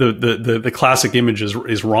 The classic image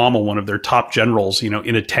is Rommel, one of their top generals,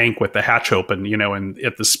 in a tank with the hatch open, and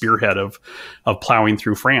at the spearhead of plowing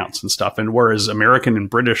through France and stuff. And whereas American and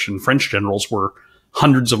British and French generals were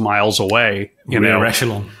hundreds of miles away,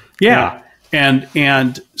 echelon. Yeah.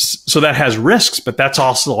 And so that has risks, but that's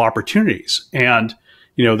also opportunities. And,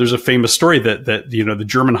 there's a famous story that the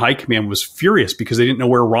German high command was furious because they didn't know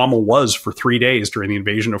where Rommel was for 3 days during the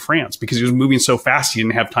invasion of France, because he was moving so fast he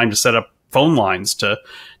didn't have time to set up phone lines to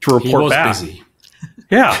report back. He was busy.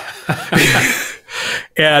 Yeah.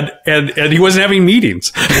 and he wasn't having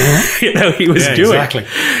meetings. He was doing. Exactly.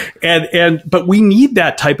 But we need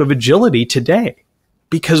that type of agility today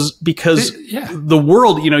because the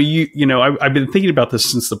world, I've been thinking about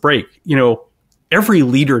this since the break. Every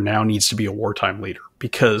leader now needs to be a wartime leader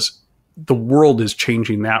because the world is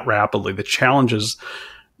changing that rapidly. The challenges,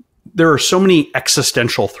 there are so many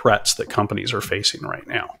existential threats that companies are facing right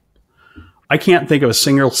now. I can't think of a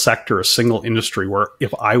single sector, a single industry where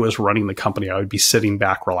if I was running the company, I would be sitting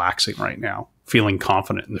back, relaxing right now, feeling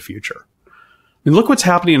confident in the future. I mean, look what's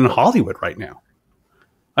happening in Hollywood right now.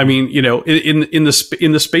 I mean, in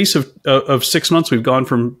the space of 6 months, we've gone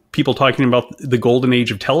from people talking about the golden age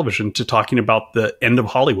of television to talking about the end of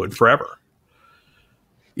Hollywood forever.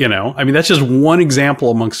 I mean, that's just one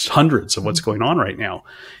example amongst hundreds of what's going on right now.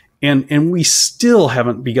 And we still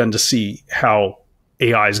haven't begun to see how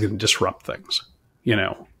AI is going to disrupt things,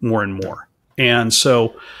 more and more. And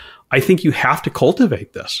so I think you have to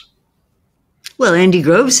cultivate this. Well, Andy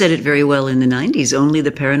Grove said it very well in the 90s, only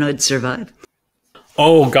the paranoid survive.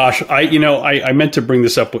 Oh gosh, I meant to bring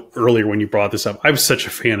this up earlier when you brought this up. I was such a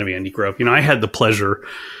fan of Andy Grove. I had the pleasure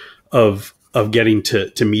of getting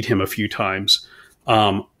to meet him a few times.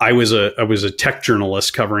 I was a tech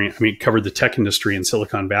journalist covered the tech industry in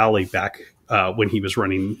Silicon Valley back when he was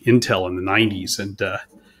running Intel in the 90s. And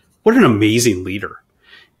what an amazing leader.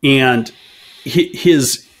 And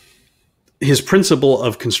his principle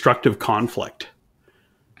of constructive conflict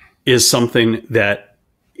is something that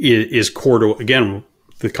is core to, again,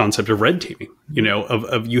 the concept of red teaming,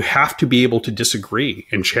 of you have to be able to disagree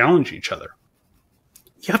and challenge each other.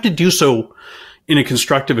 You have to do so in a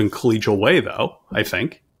constructive and collegial way, though, I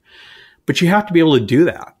think. But you have to be able to do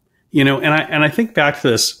that, and I think back to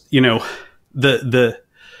this,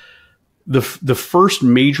 the first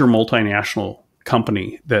major multinational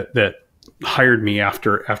company that hired me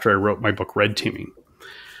after I wrote my book, Red Teaming,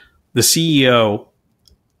 the CEO,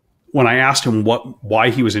 when I asked him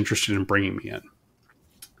why he was interested in bringing me in,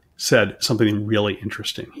 said something really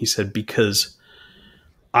interesting. He said, because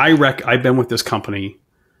I've been with this company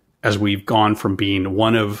as we've gone from being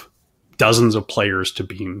one of dozens of players to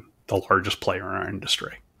being the largest player in our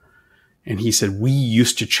industry. And he said, we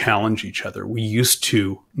used to challenge each other. We used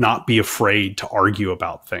to not be afraid to argue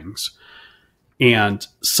about things. And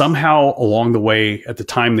somehow along the way, at the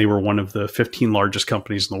time they were one of the 15 largest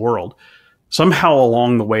companies in the world, somehow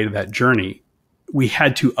along the way to that journey, we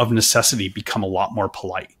had to, of necessity, become a lot more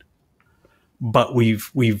polite. But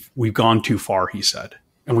we've gone too far, he said,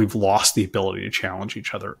 and we've lost the ability to challenge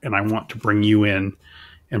each other. And I want to bring you in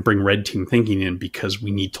and bring red team thinking in, because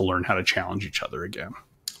we need to learn how to challenge each other again.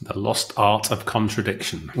 The lost art of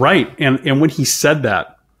contradiction. Right. And when he said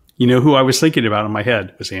that, who I was thinking about in my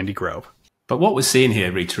head was Andy Grove. But what we're seeing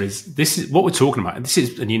here, Rita, is this is what we're talking about. This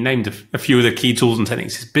is, and you named a few of the key tools and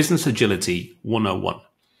techniques, is business agility 101.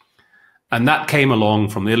 And that came along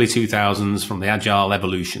from the early 2000s, from the agile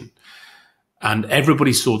evolution. And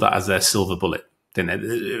everybody saw that as their silver bullet.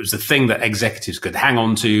 It was the thing that executives could hang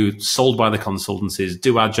on to, sold by the consultancies,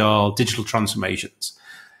 do agile, digital transformations.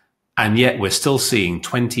 And yet we're still seeing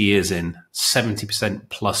 20 years in 70%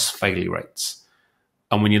 plus failure rates.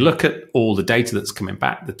 And when you look at all the data that's coming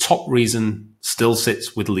back, the top reason still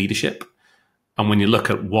sits with leadership. And when you look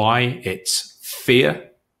at why, it's fear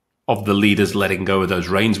of the leaders letting go of those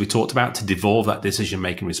reins we talked about to devolve that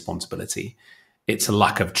decision-making responsibility. It's a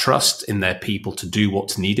lack of trust in their people to do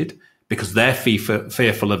what's needed, because they're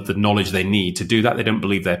fearful of the knowledge they need to do that. They don't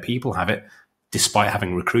believe their people have it, despite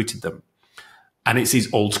having recruited them. And it's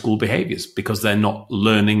these old school behaviors, because they're not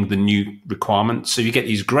learning the new requirements. So you get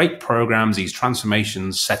these great programs, these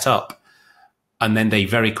transformations set up, and then they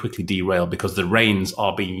very quickly derail because the reins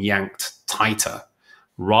are being yanked tighter,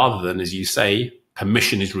 rather than, as you say,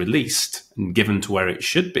 permission is released and given to where it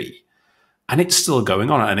should be. And it's still going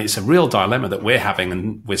on. And it's a real dilemma that we're having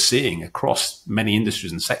and we're seeing across many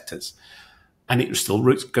industries and sectors. And it still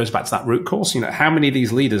goes back to that root cause. How many of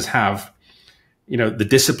these leaders have, the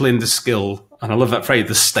discipline, the skill, and I love that phrase,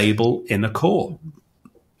 the stable inner core.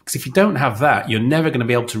 Because if you don't have that, you're never going to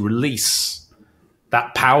be able to release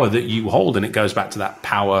that power that you hold. And it goes back to that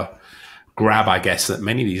power grab, I guess, that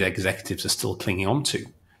many of these executives are still clinging on to.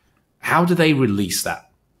 How do they release that?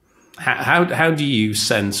 How do you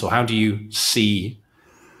sense, or how do you see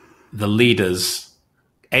the leaders,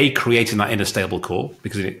 creating that inner stable core?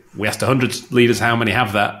 Because we asked 100 leaders how many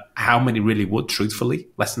have that. How many really would, truthfully?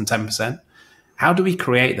 Less than 10%. How do we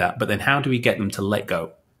create that? But then how do we get them to let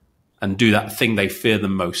go and do that thing they fear the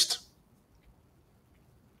most?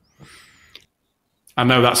 I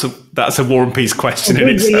know that's a War and Peace question in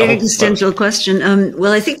itself. An existential question.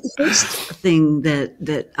 Well, I think the first thing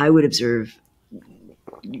that I would observe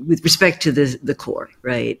with respect to the core,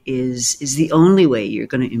 right, is the only way you're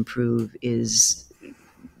going to improve is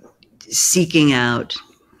seeking out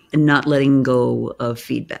and not letting go of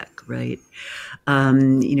feedback, right?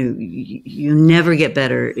 You never get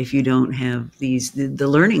better if you don't have the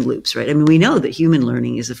learning loops, right? I mean, we know that human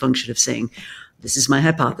learning is a function of saying, this is my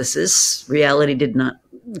hypothesis. Reality did not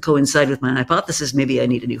coincide with my hypothesis. Maybe I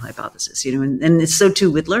need a new hypothesis, and it's so too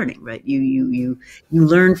with learning, right? You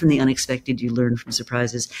learn from the unexpected, you learn from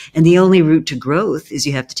surprises. And the only route to growth is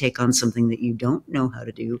you have to take on something that you don't know how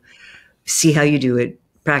to do, see how you do it,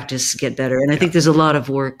 practice, get better. And I think there's a lot of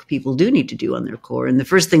work people do need to do on their core. And the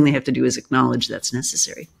first thing they have to do is acknowledge that's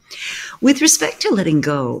necessary. With respect to letting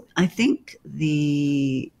go, I think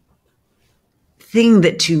the thing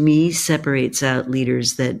that to me separates out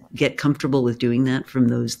leaders that get comfortable with doing that from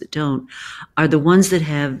those that don't are the ones that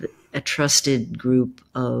have a trusted group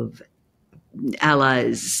of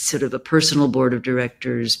allies, sort of a personal board of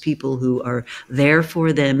directors, people who are there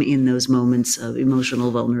for them in those moments of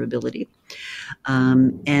emotional vulnerability.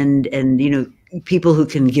 And people who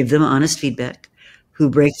can give them honest feedback, who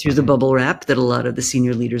break through the bubble wrap that a lot of the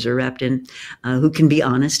senior leaders are wrapped in, who can be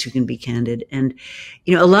honest, who can be candid. And,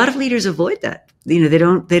 a lot of leaders avoid that. They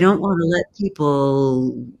don't want to let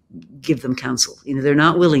people give them counsel. They're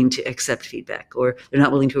not willing to accept feedback, or they're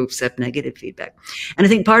not willing to accept negative feedback. And I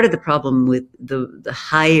think part of the problem with the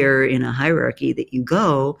higher in a hierarchy that you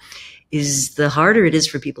go is the harder it is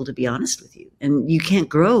for people to be honest with you. And you can't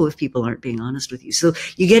grow if people aren't being honest with you. So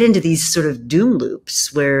you get into these sort of doom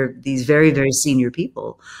loops where these very, very senior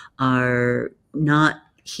people are not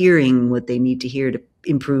hearing what they need to hear to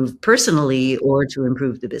improve personally or to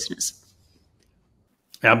improve the business.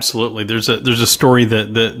 Absolutely. There's a story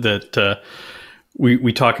that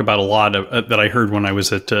we talk about a lot that I heard when I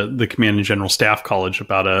was at the Command and General Staff College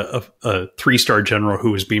about a 3-star general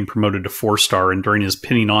who was being promoted to 4-star, and during his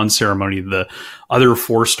pinning on ceremony, the other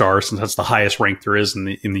 4-star, since that's the highest rank there is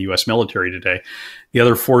in the U.S. military today, the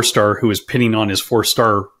other 4-star who was pinning on his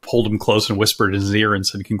 4-star pulled him close and whispered in his ear and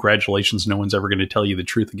said, "Congratulations, no one's ever going to tell you the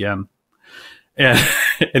truth again."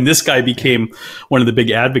 And this guy became one of the big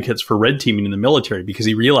advocates for red teaming in the military, because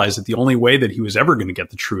he realized that the only way that he was ever going to get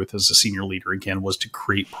the truth as a senior leader again was to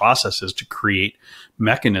create processes, to create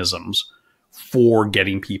mechanisms for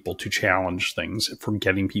getting people to challenge things, for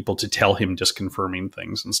getting people to tell him disconfirming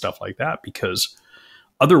things and stuff like that, because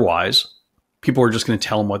otherwise people are just going to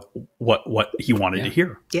tell him what he wanted to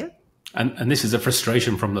hear. Yeah. And this is a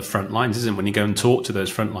frustration from the front lines, isn't it? When you go and talk to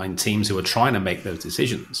those frontline teams who are trying to make those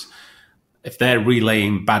decisions, if they're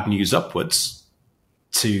relaying bad news upwards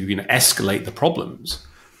to escalate the problems,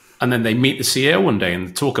 and then they meet the CEO one day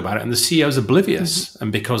and talk about it, and the CEO's oblivious,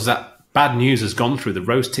 and because that bad news has gone through the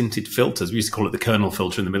rose-tinted filters, we used to call it the kernel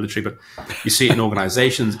filter in the military, but you see it in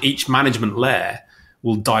organizations, each management layer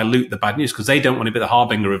will dilute the bad news because they don't want to be the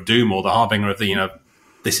harbinger of doom or the harbinger of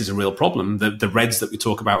this is a real problem, the reds that we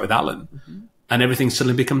talk about with Alan, and everything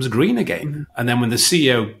suddenly becomes green again. And then when the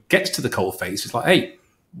CEO gets to the coal face, it's like, hey,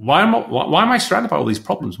 why am I surrounded by all these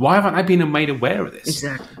problems? Why haven't I been made aware of this?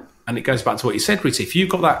 Exactly. And it goes back to what you said, Rita. If you've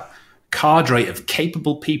got that cadre of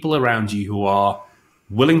capable people around you who are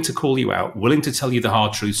willing to call you out, willing to tell you the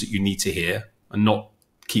hard truths that you need to hear, and not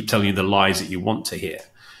keep telling you the lies that you want to hear,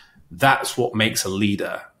 that's what makes a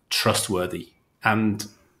leader trustworthy, and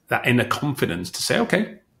that inner confidence to say,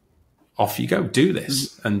 okay, off you go, do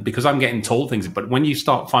this. And because I'm getting told things, but when you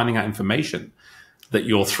start finding out information that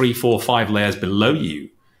your 3, 4, 5 layers below you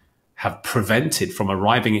have prevented from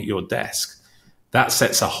arriving at your desk, that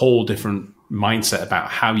sets a whole different mindset about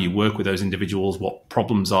how you work with those individuals, what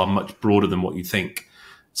problems are much broader than what you think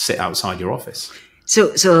sit outside your office.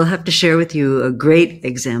 So I'll have to share with you a great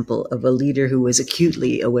example of a leader who was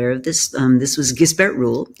acutely aware of this. This was Gisbert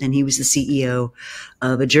Ruhl, and he was the CEO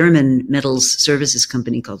of a German metals services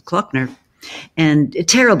company called Klockner. And a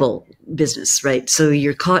terrible business, right? So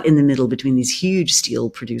you're caught in the middle between these huge steel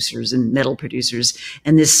producers and metal producers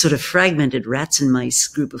and this sort of fragmented rats and mice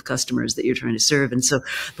group of customers that you're trying to serve. And so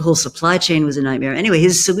the whole supply chain was a nightmare. Anyway,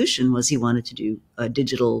 his solution was he wanted to do a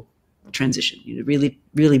digital transition, really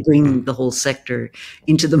bring the whole sector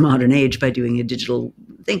into the modern age by doing a digital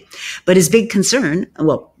thing. But his big concern,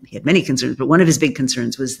 well, he had many concerns, but one of his big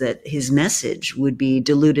concerns was that his message would be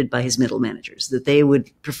diluted by his middle managers, that they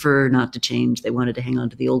would prefer not to change. They wanted to hang on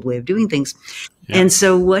to the old way of doing things. Yeah. And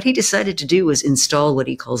so what he decided to do was install what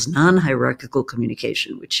he calls non-hierarchical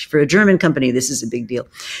communication, which for a German company, this is a big deal.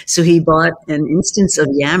 So he bought an instance of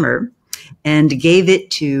Yammer and gave it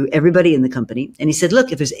to everybody in the company. And he said,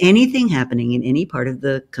 look, if there's anything happening in any part of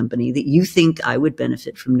the company that you think I would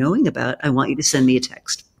benefit from knowing about, I want you to send me a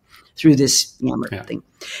text through this Yammer thing.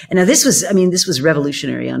 And now this was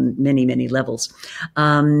revolutionary on many, many levels.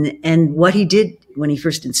 And what he did when he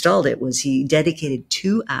first installed it was he dedicated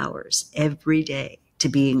 2 hours every day to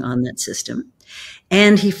being on that system.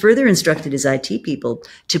 And he further instructed his IT people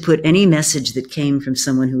to put any message that came from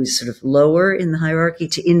someone who was sort of lower in the hierarchy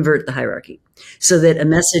to invert the hierarchy, so that a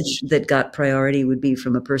message that got priority would be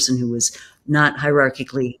from a person who was not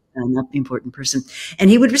hierarchically an important person. And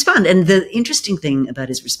he would respond. And the interesting thing about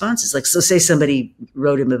his response is, like, so say somebody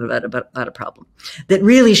wrote him about a problem that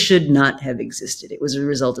really should not have existed. It was a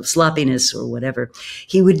result of sloppiness or whatever.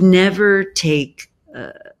 He would never take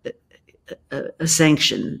a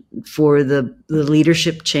sanction for the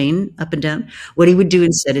leadership chain up and down. What he would do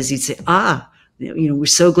instead is he'd say, we're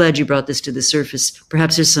so glad you brought this to the surface.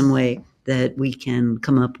 Perhaps there's some way that we can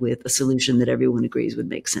come up with a solution that everyone agrees would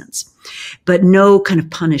make sense. But no kind of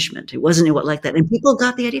punishment. It wasn't like that. And people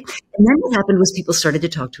got the idea. And then what happened was people started to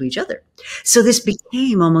talk to each other. So this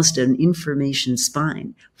became almost an information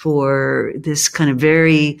spine for this kind of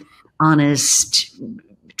very honest,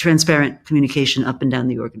 transparent communication up and down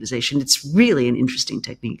the organization. It's really an interesting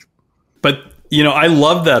technique. But, you know, I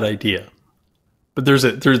love that idea. But there's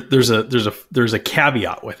a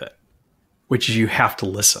caveat with it, which is you have to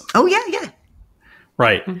listen. Oh, yeah.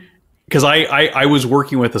 Right. Because I was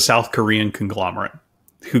working with a South Korean conglomerate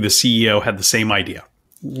who the CEO had the same idea.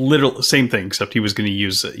 Literally same thing, except he was going to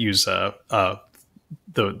use the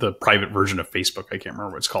private version of Facebook. I can't remember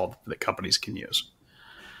what it's called that companies can use.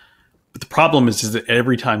 But the problem is that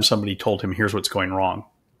every time somebody told him, here's what's going wrong,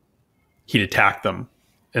 he'd attack them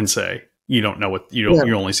and say, you don't know what you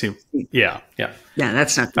only see. Yeah.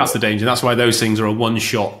 That's not. That's the danger. That's why those things are a one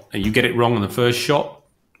shot. And you get it wrong on the first shot,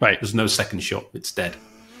 right? There's no second shot. It's dead.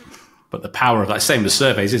 But the power of that, same with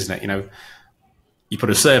surveys, isn't it? You know, you put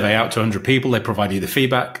a survey out to 100 people, they provide you the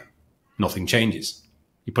feedback, nothing changes.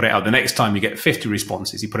 You put it out the next time, you get 50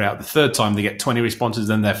 responses. You put it out the third time, they get 20 responses.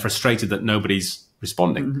 Then they're frustrated that nobody's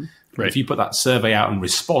responding. Mm-hmm. Right. If you put that survey out and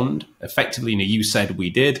respond effectively, you said we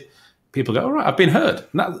did, people go, all right, I've been heard.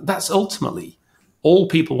 And that's ultimately all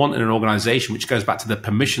people want in an organization, which goes back to the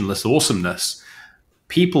permissionless awesomeness.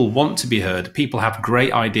 People want to be heard. People have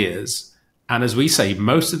great ideas. And as we say,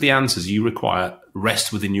 most of the answers you require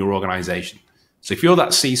rest within your organization. So if you're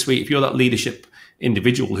that C-suite, if you're that leadership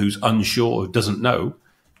individual who's unsure, who doesn't know,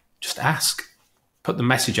 just ask. Put the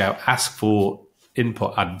message out. Ask for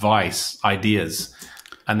input, advice, ideas.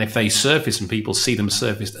 And if they surface and people see them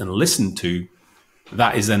surfaced and listened to,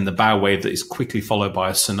 that is then the bow wave that is quickly followed by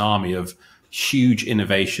a tsunami of huge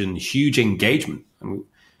innovation, huge engagement. And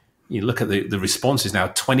you look at the responses now,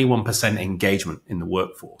 21% engagement in the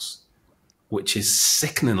workforce, which is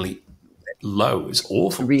sickeningly low. It's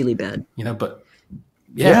awful. Really bad. But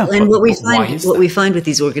yeah. And what we find with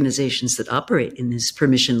these organizations that operate in this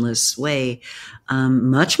permissionless way,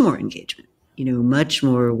 much more engagement. Much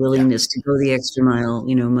more willingness to go the extra mile,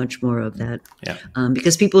 much more of that. Yeah.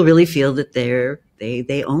 Because people really feel that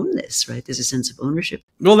they own this, right? There's a sense of ownership.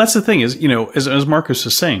 Well, that's the thing is, as Marcus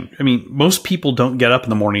was saying, I mean, most people don't get up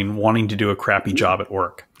in the morning wanting to do a crappy job at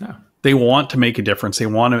work. No. They want to make a difference. They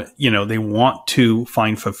want to, they want to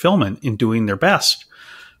find fulfillment in doing their best.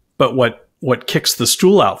 But what kicks the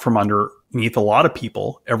stool out from underneath a lot of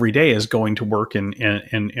people every day is going to work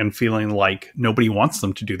and feeling like nobody wants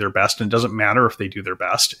them to do their best. And it doesn't matter if they do their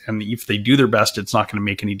best. And if they do their best, it's not going to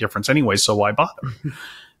make any difference anyway. So why bother?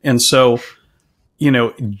 And so,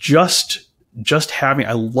 just having,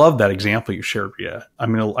 I love that example you shared, Rita.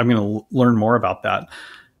 I'm going to learn more about that,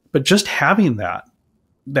 but just having that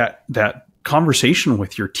conversation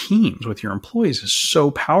with your teams, with your employees is so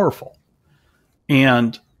powerful.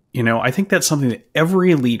 And, I think that's something that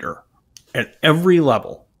every leader at every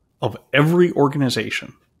level of every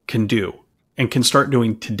organization can do and can start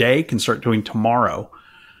doing today, can start doing tomorrow.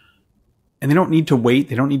 And they don't need to wait.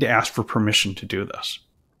 They don't need to ask for permission to do this.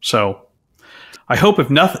 So I hope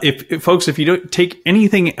if folks, if you don't take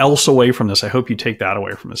anything else away from this, I hope you take that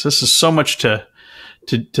away from this. This is so much to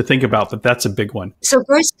think about, but that's a big one. So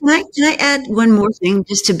Bryce, can I add one more thing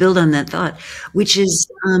just to build on that thought, which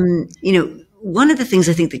is, one of the things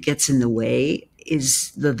I think that gets in the way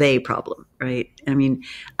is the they problem, right? I mean,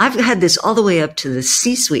 I've had this all the way up to the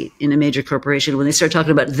C-suite in a major corporation. When they start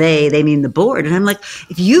talking about they mean the board. And I'm like,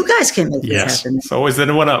 if you guys can't make this happen. It's always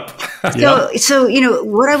the one up. So,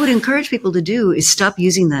 what I would encourage people to do is stop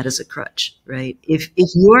using that as a crutch, right? If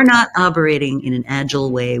you're not operating in an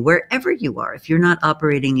agile way, wherever you are, if you're not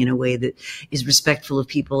operating in a way that is respectful of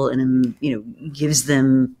people and, gives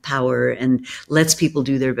them power and lets people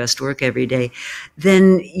do their best work every day,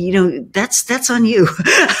 then, that's on you,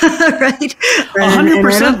 right?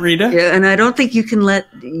 100%, Rita. Yeah, and I don't think you can let,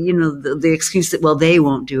 the excuse that, they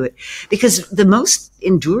won't do it, because the most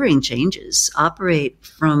enduring changes operate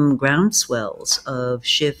from groundswells of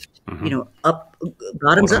shift, up,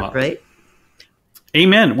 bottoms up, right?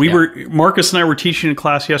 Amen. Marcus and I were teaching a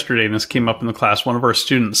class yesterday, and this came up in the class. One of our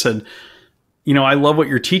students said, I love what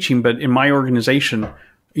you're teaching, but in my organization,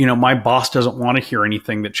 my boss doesn't want to hear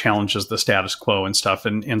anything that challenges the status quo and stuff.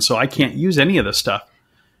 And so I can't use any of this stuff.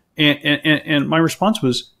 And my response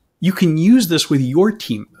was, you can use this with your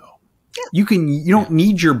team though. Yeah. You don't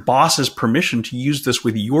need your boss's permission to use this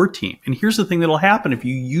with your team. And here's the thing that'll happen if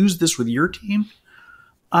you use this with your team.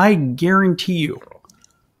 I guarantee you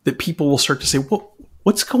that people will start to say, well,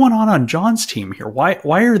 what's going on John's team here? Why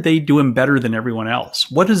are they doing better than everyone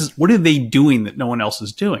else? What are they doing that no one else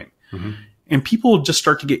is doing? Mm-hmm. and people will just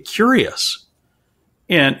start to get curious.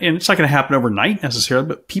 And it's not going to happen overnight necessarily,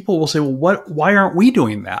 but people will say, well, why aren't we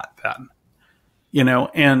doing that then?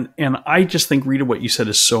 And I just think, Rita, what you said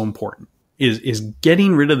is so important, is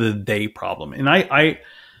getting rid of the they problem. And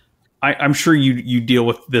I'm sure you deal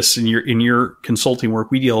with this in your consulting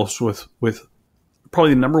work. We deal with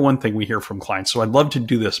probably the number one thing we hear from clients. So I'd love to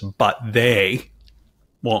do this, but they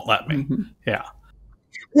won't let me. Mm-hmm. Yeah.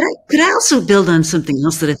 Could I also build on something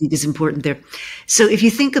else that I think is important there? So if you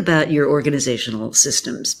think about your organizational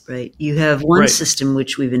systems, right, you have one system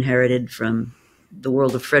which we've inherited from the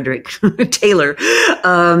world of Frederick Taylor,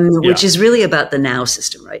 which is really about the now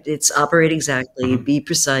system, right? It's operate exactly, be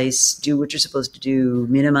precise, do what you're supposed to do,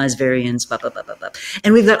 minimize variance, blah, blah, blah, blah, blah.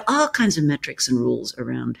 And we've got all kinds of metrics and rules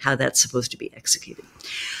around how that's supposed to be executed.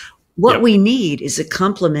 What we need is a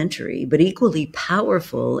complementary but equally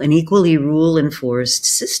powerful and equally rule-enforced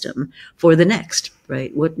system for the next,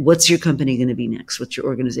 right? What's your company going to be next? What's your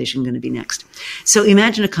organization going to be next? So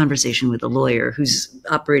imagine a conversation with a lawyer who's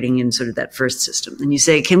operating in sort of that first system. And you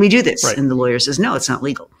say, can we do this? Right. And the lawyer says, no, it's not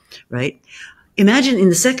legal, right? Imagine in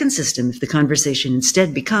the second system, if the conversation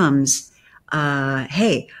instead becomes,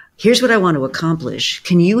 hey, here's what I want to accomplish.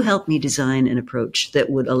 Can you help me design an approach that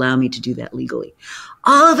would allow me to do that legally?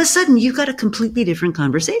 All of a sudden, you've got a completely different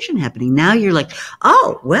conversation happening. Now you're like,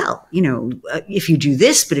 oh, well, if you do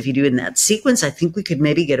this, but if you do it in that sequence, I think we could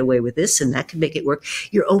maybe get away with this and that could make it work.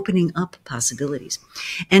 You're opening up possibilities.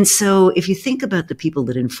 And so if you think about the people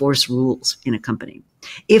that enforce rules in a company,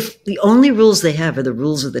 if the only rules they have are the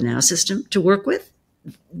rules of the now system to work with,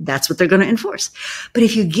 that's what they're going to enforce. But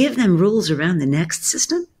if you give them rules around the next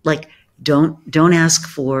system, like don't ask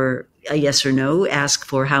for a yes or no, ask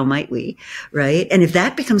for how might we, right? And if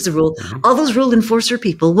that becomes the rule, all those rule enforcer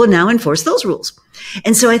people will now enforce those rules.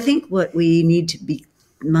 And so I think what we need to be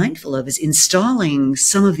mindful of is installing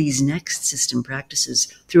some of these next system practices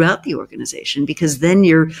throughout the organization, because then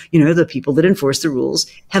the people that enforce the rules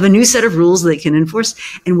have a new set of rules they can enforce.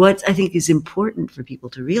 And what I think is important for people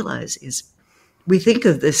to realize is we think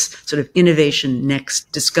of this sort of innovation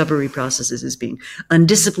next discovery processes as being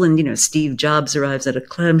undisciplined. Steve Jobs arrives at a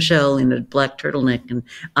clamshell in a black turtleneck and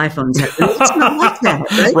iPhones have them. It's not like that,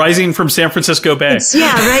 right? Rising from San Francisco Bay.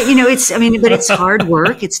 Right. But it's hard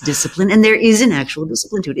work. It's discipline. And there is an actual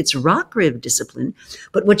discipline to it. It's rock riv discipline.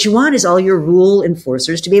 But what you want is all your rule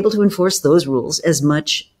enforcers to be able to enforce those rules as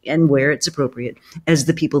much and where it's appropriate as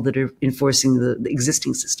the people that are enforcing the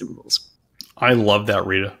existing system rules. I love that,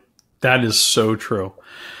 Rita. That is so true.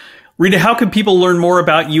 Rita, how can people learn more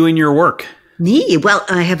about you and your work? Me? Well,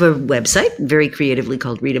 I have a website, very creatively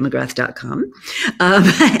called ritamcgrath.com.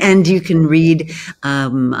 And you can read,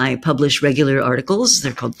 I publish regular articles.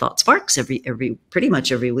 They're called Thought Sparks pretty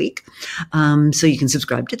much every week. So you can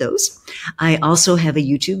subscribe to those. I also have a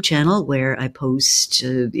YouTube channel where I post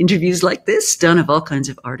interviews like this done of all kinds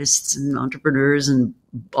of artists and entrepreneurs and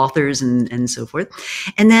authors and so forth.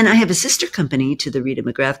 And then I have a sister company to the Rita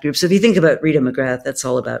McGrath group. So if you think about Rita McGrath, that's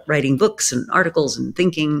all about writing books and articles and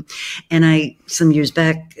thinking. And I, some years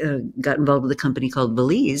back, got involved with a company called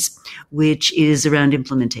Valise, which is around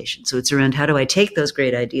implementation. So it's around how do I take those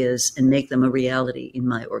great ideas and make them a reality in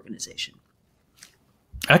my organization.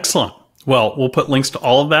 Excellent. Well, we'll put links to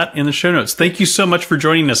all of that in the show notes. Thank you so much for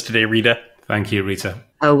joining us today, Rita. Thank you, Rita.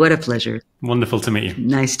 Oh, what a pleasure. Wonderful to meet you.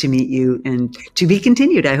 Nice to meet you, and to be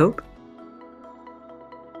continued, I hope.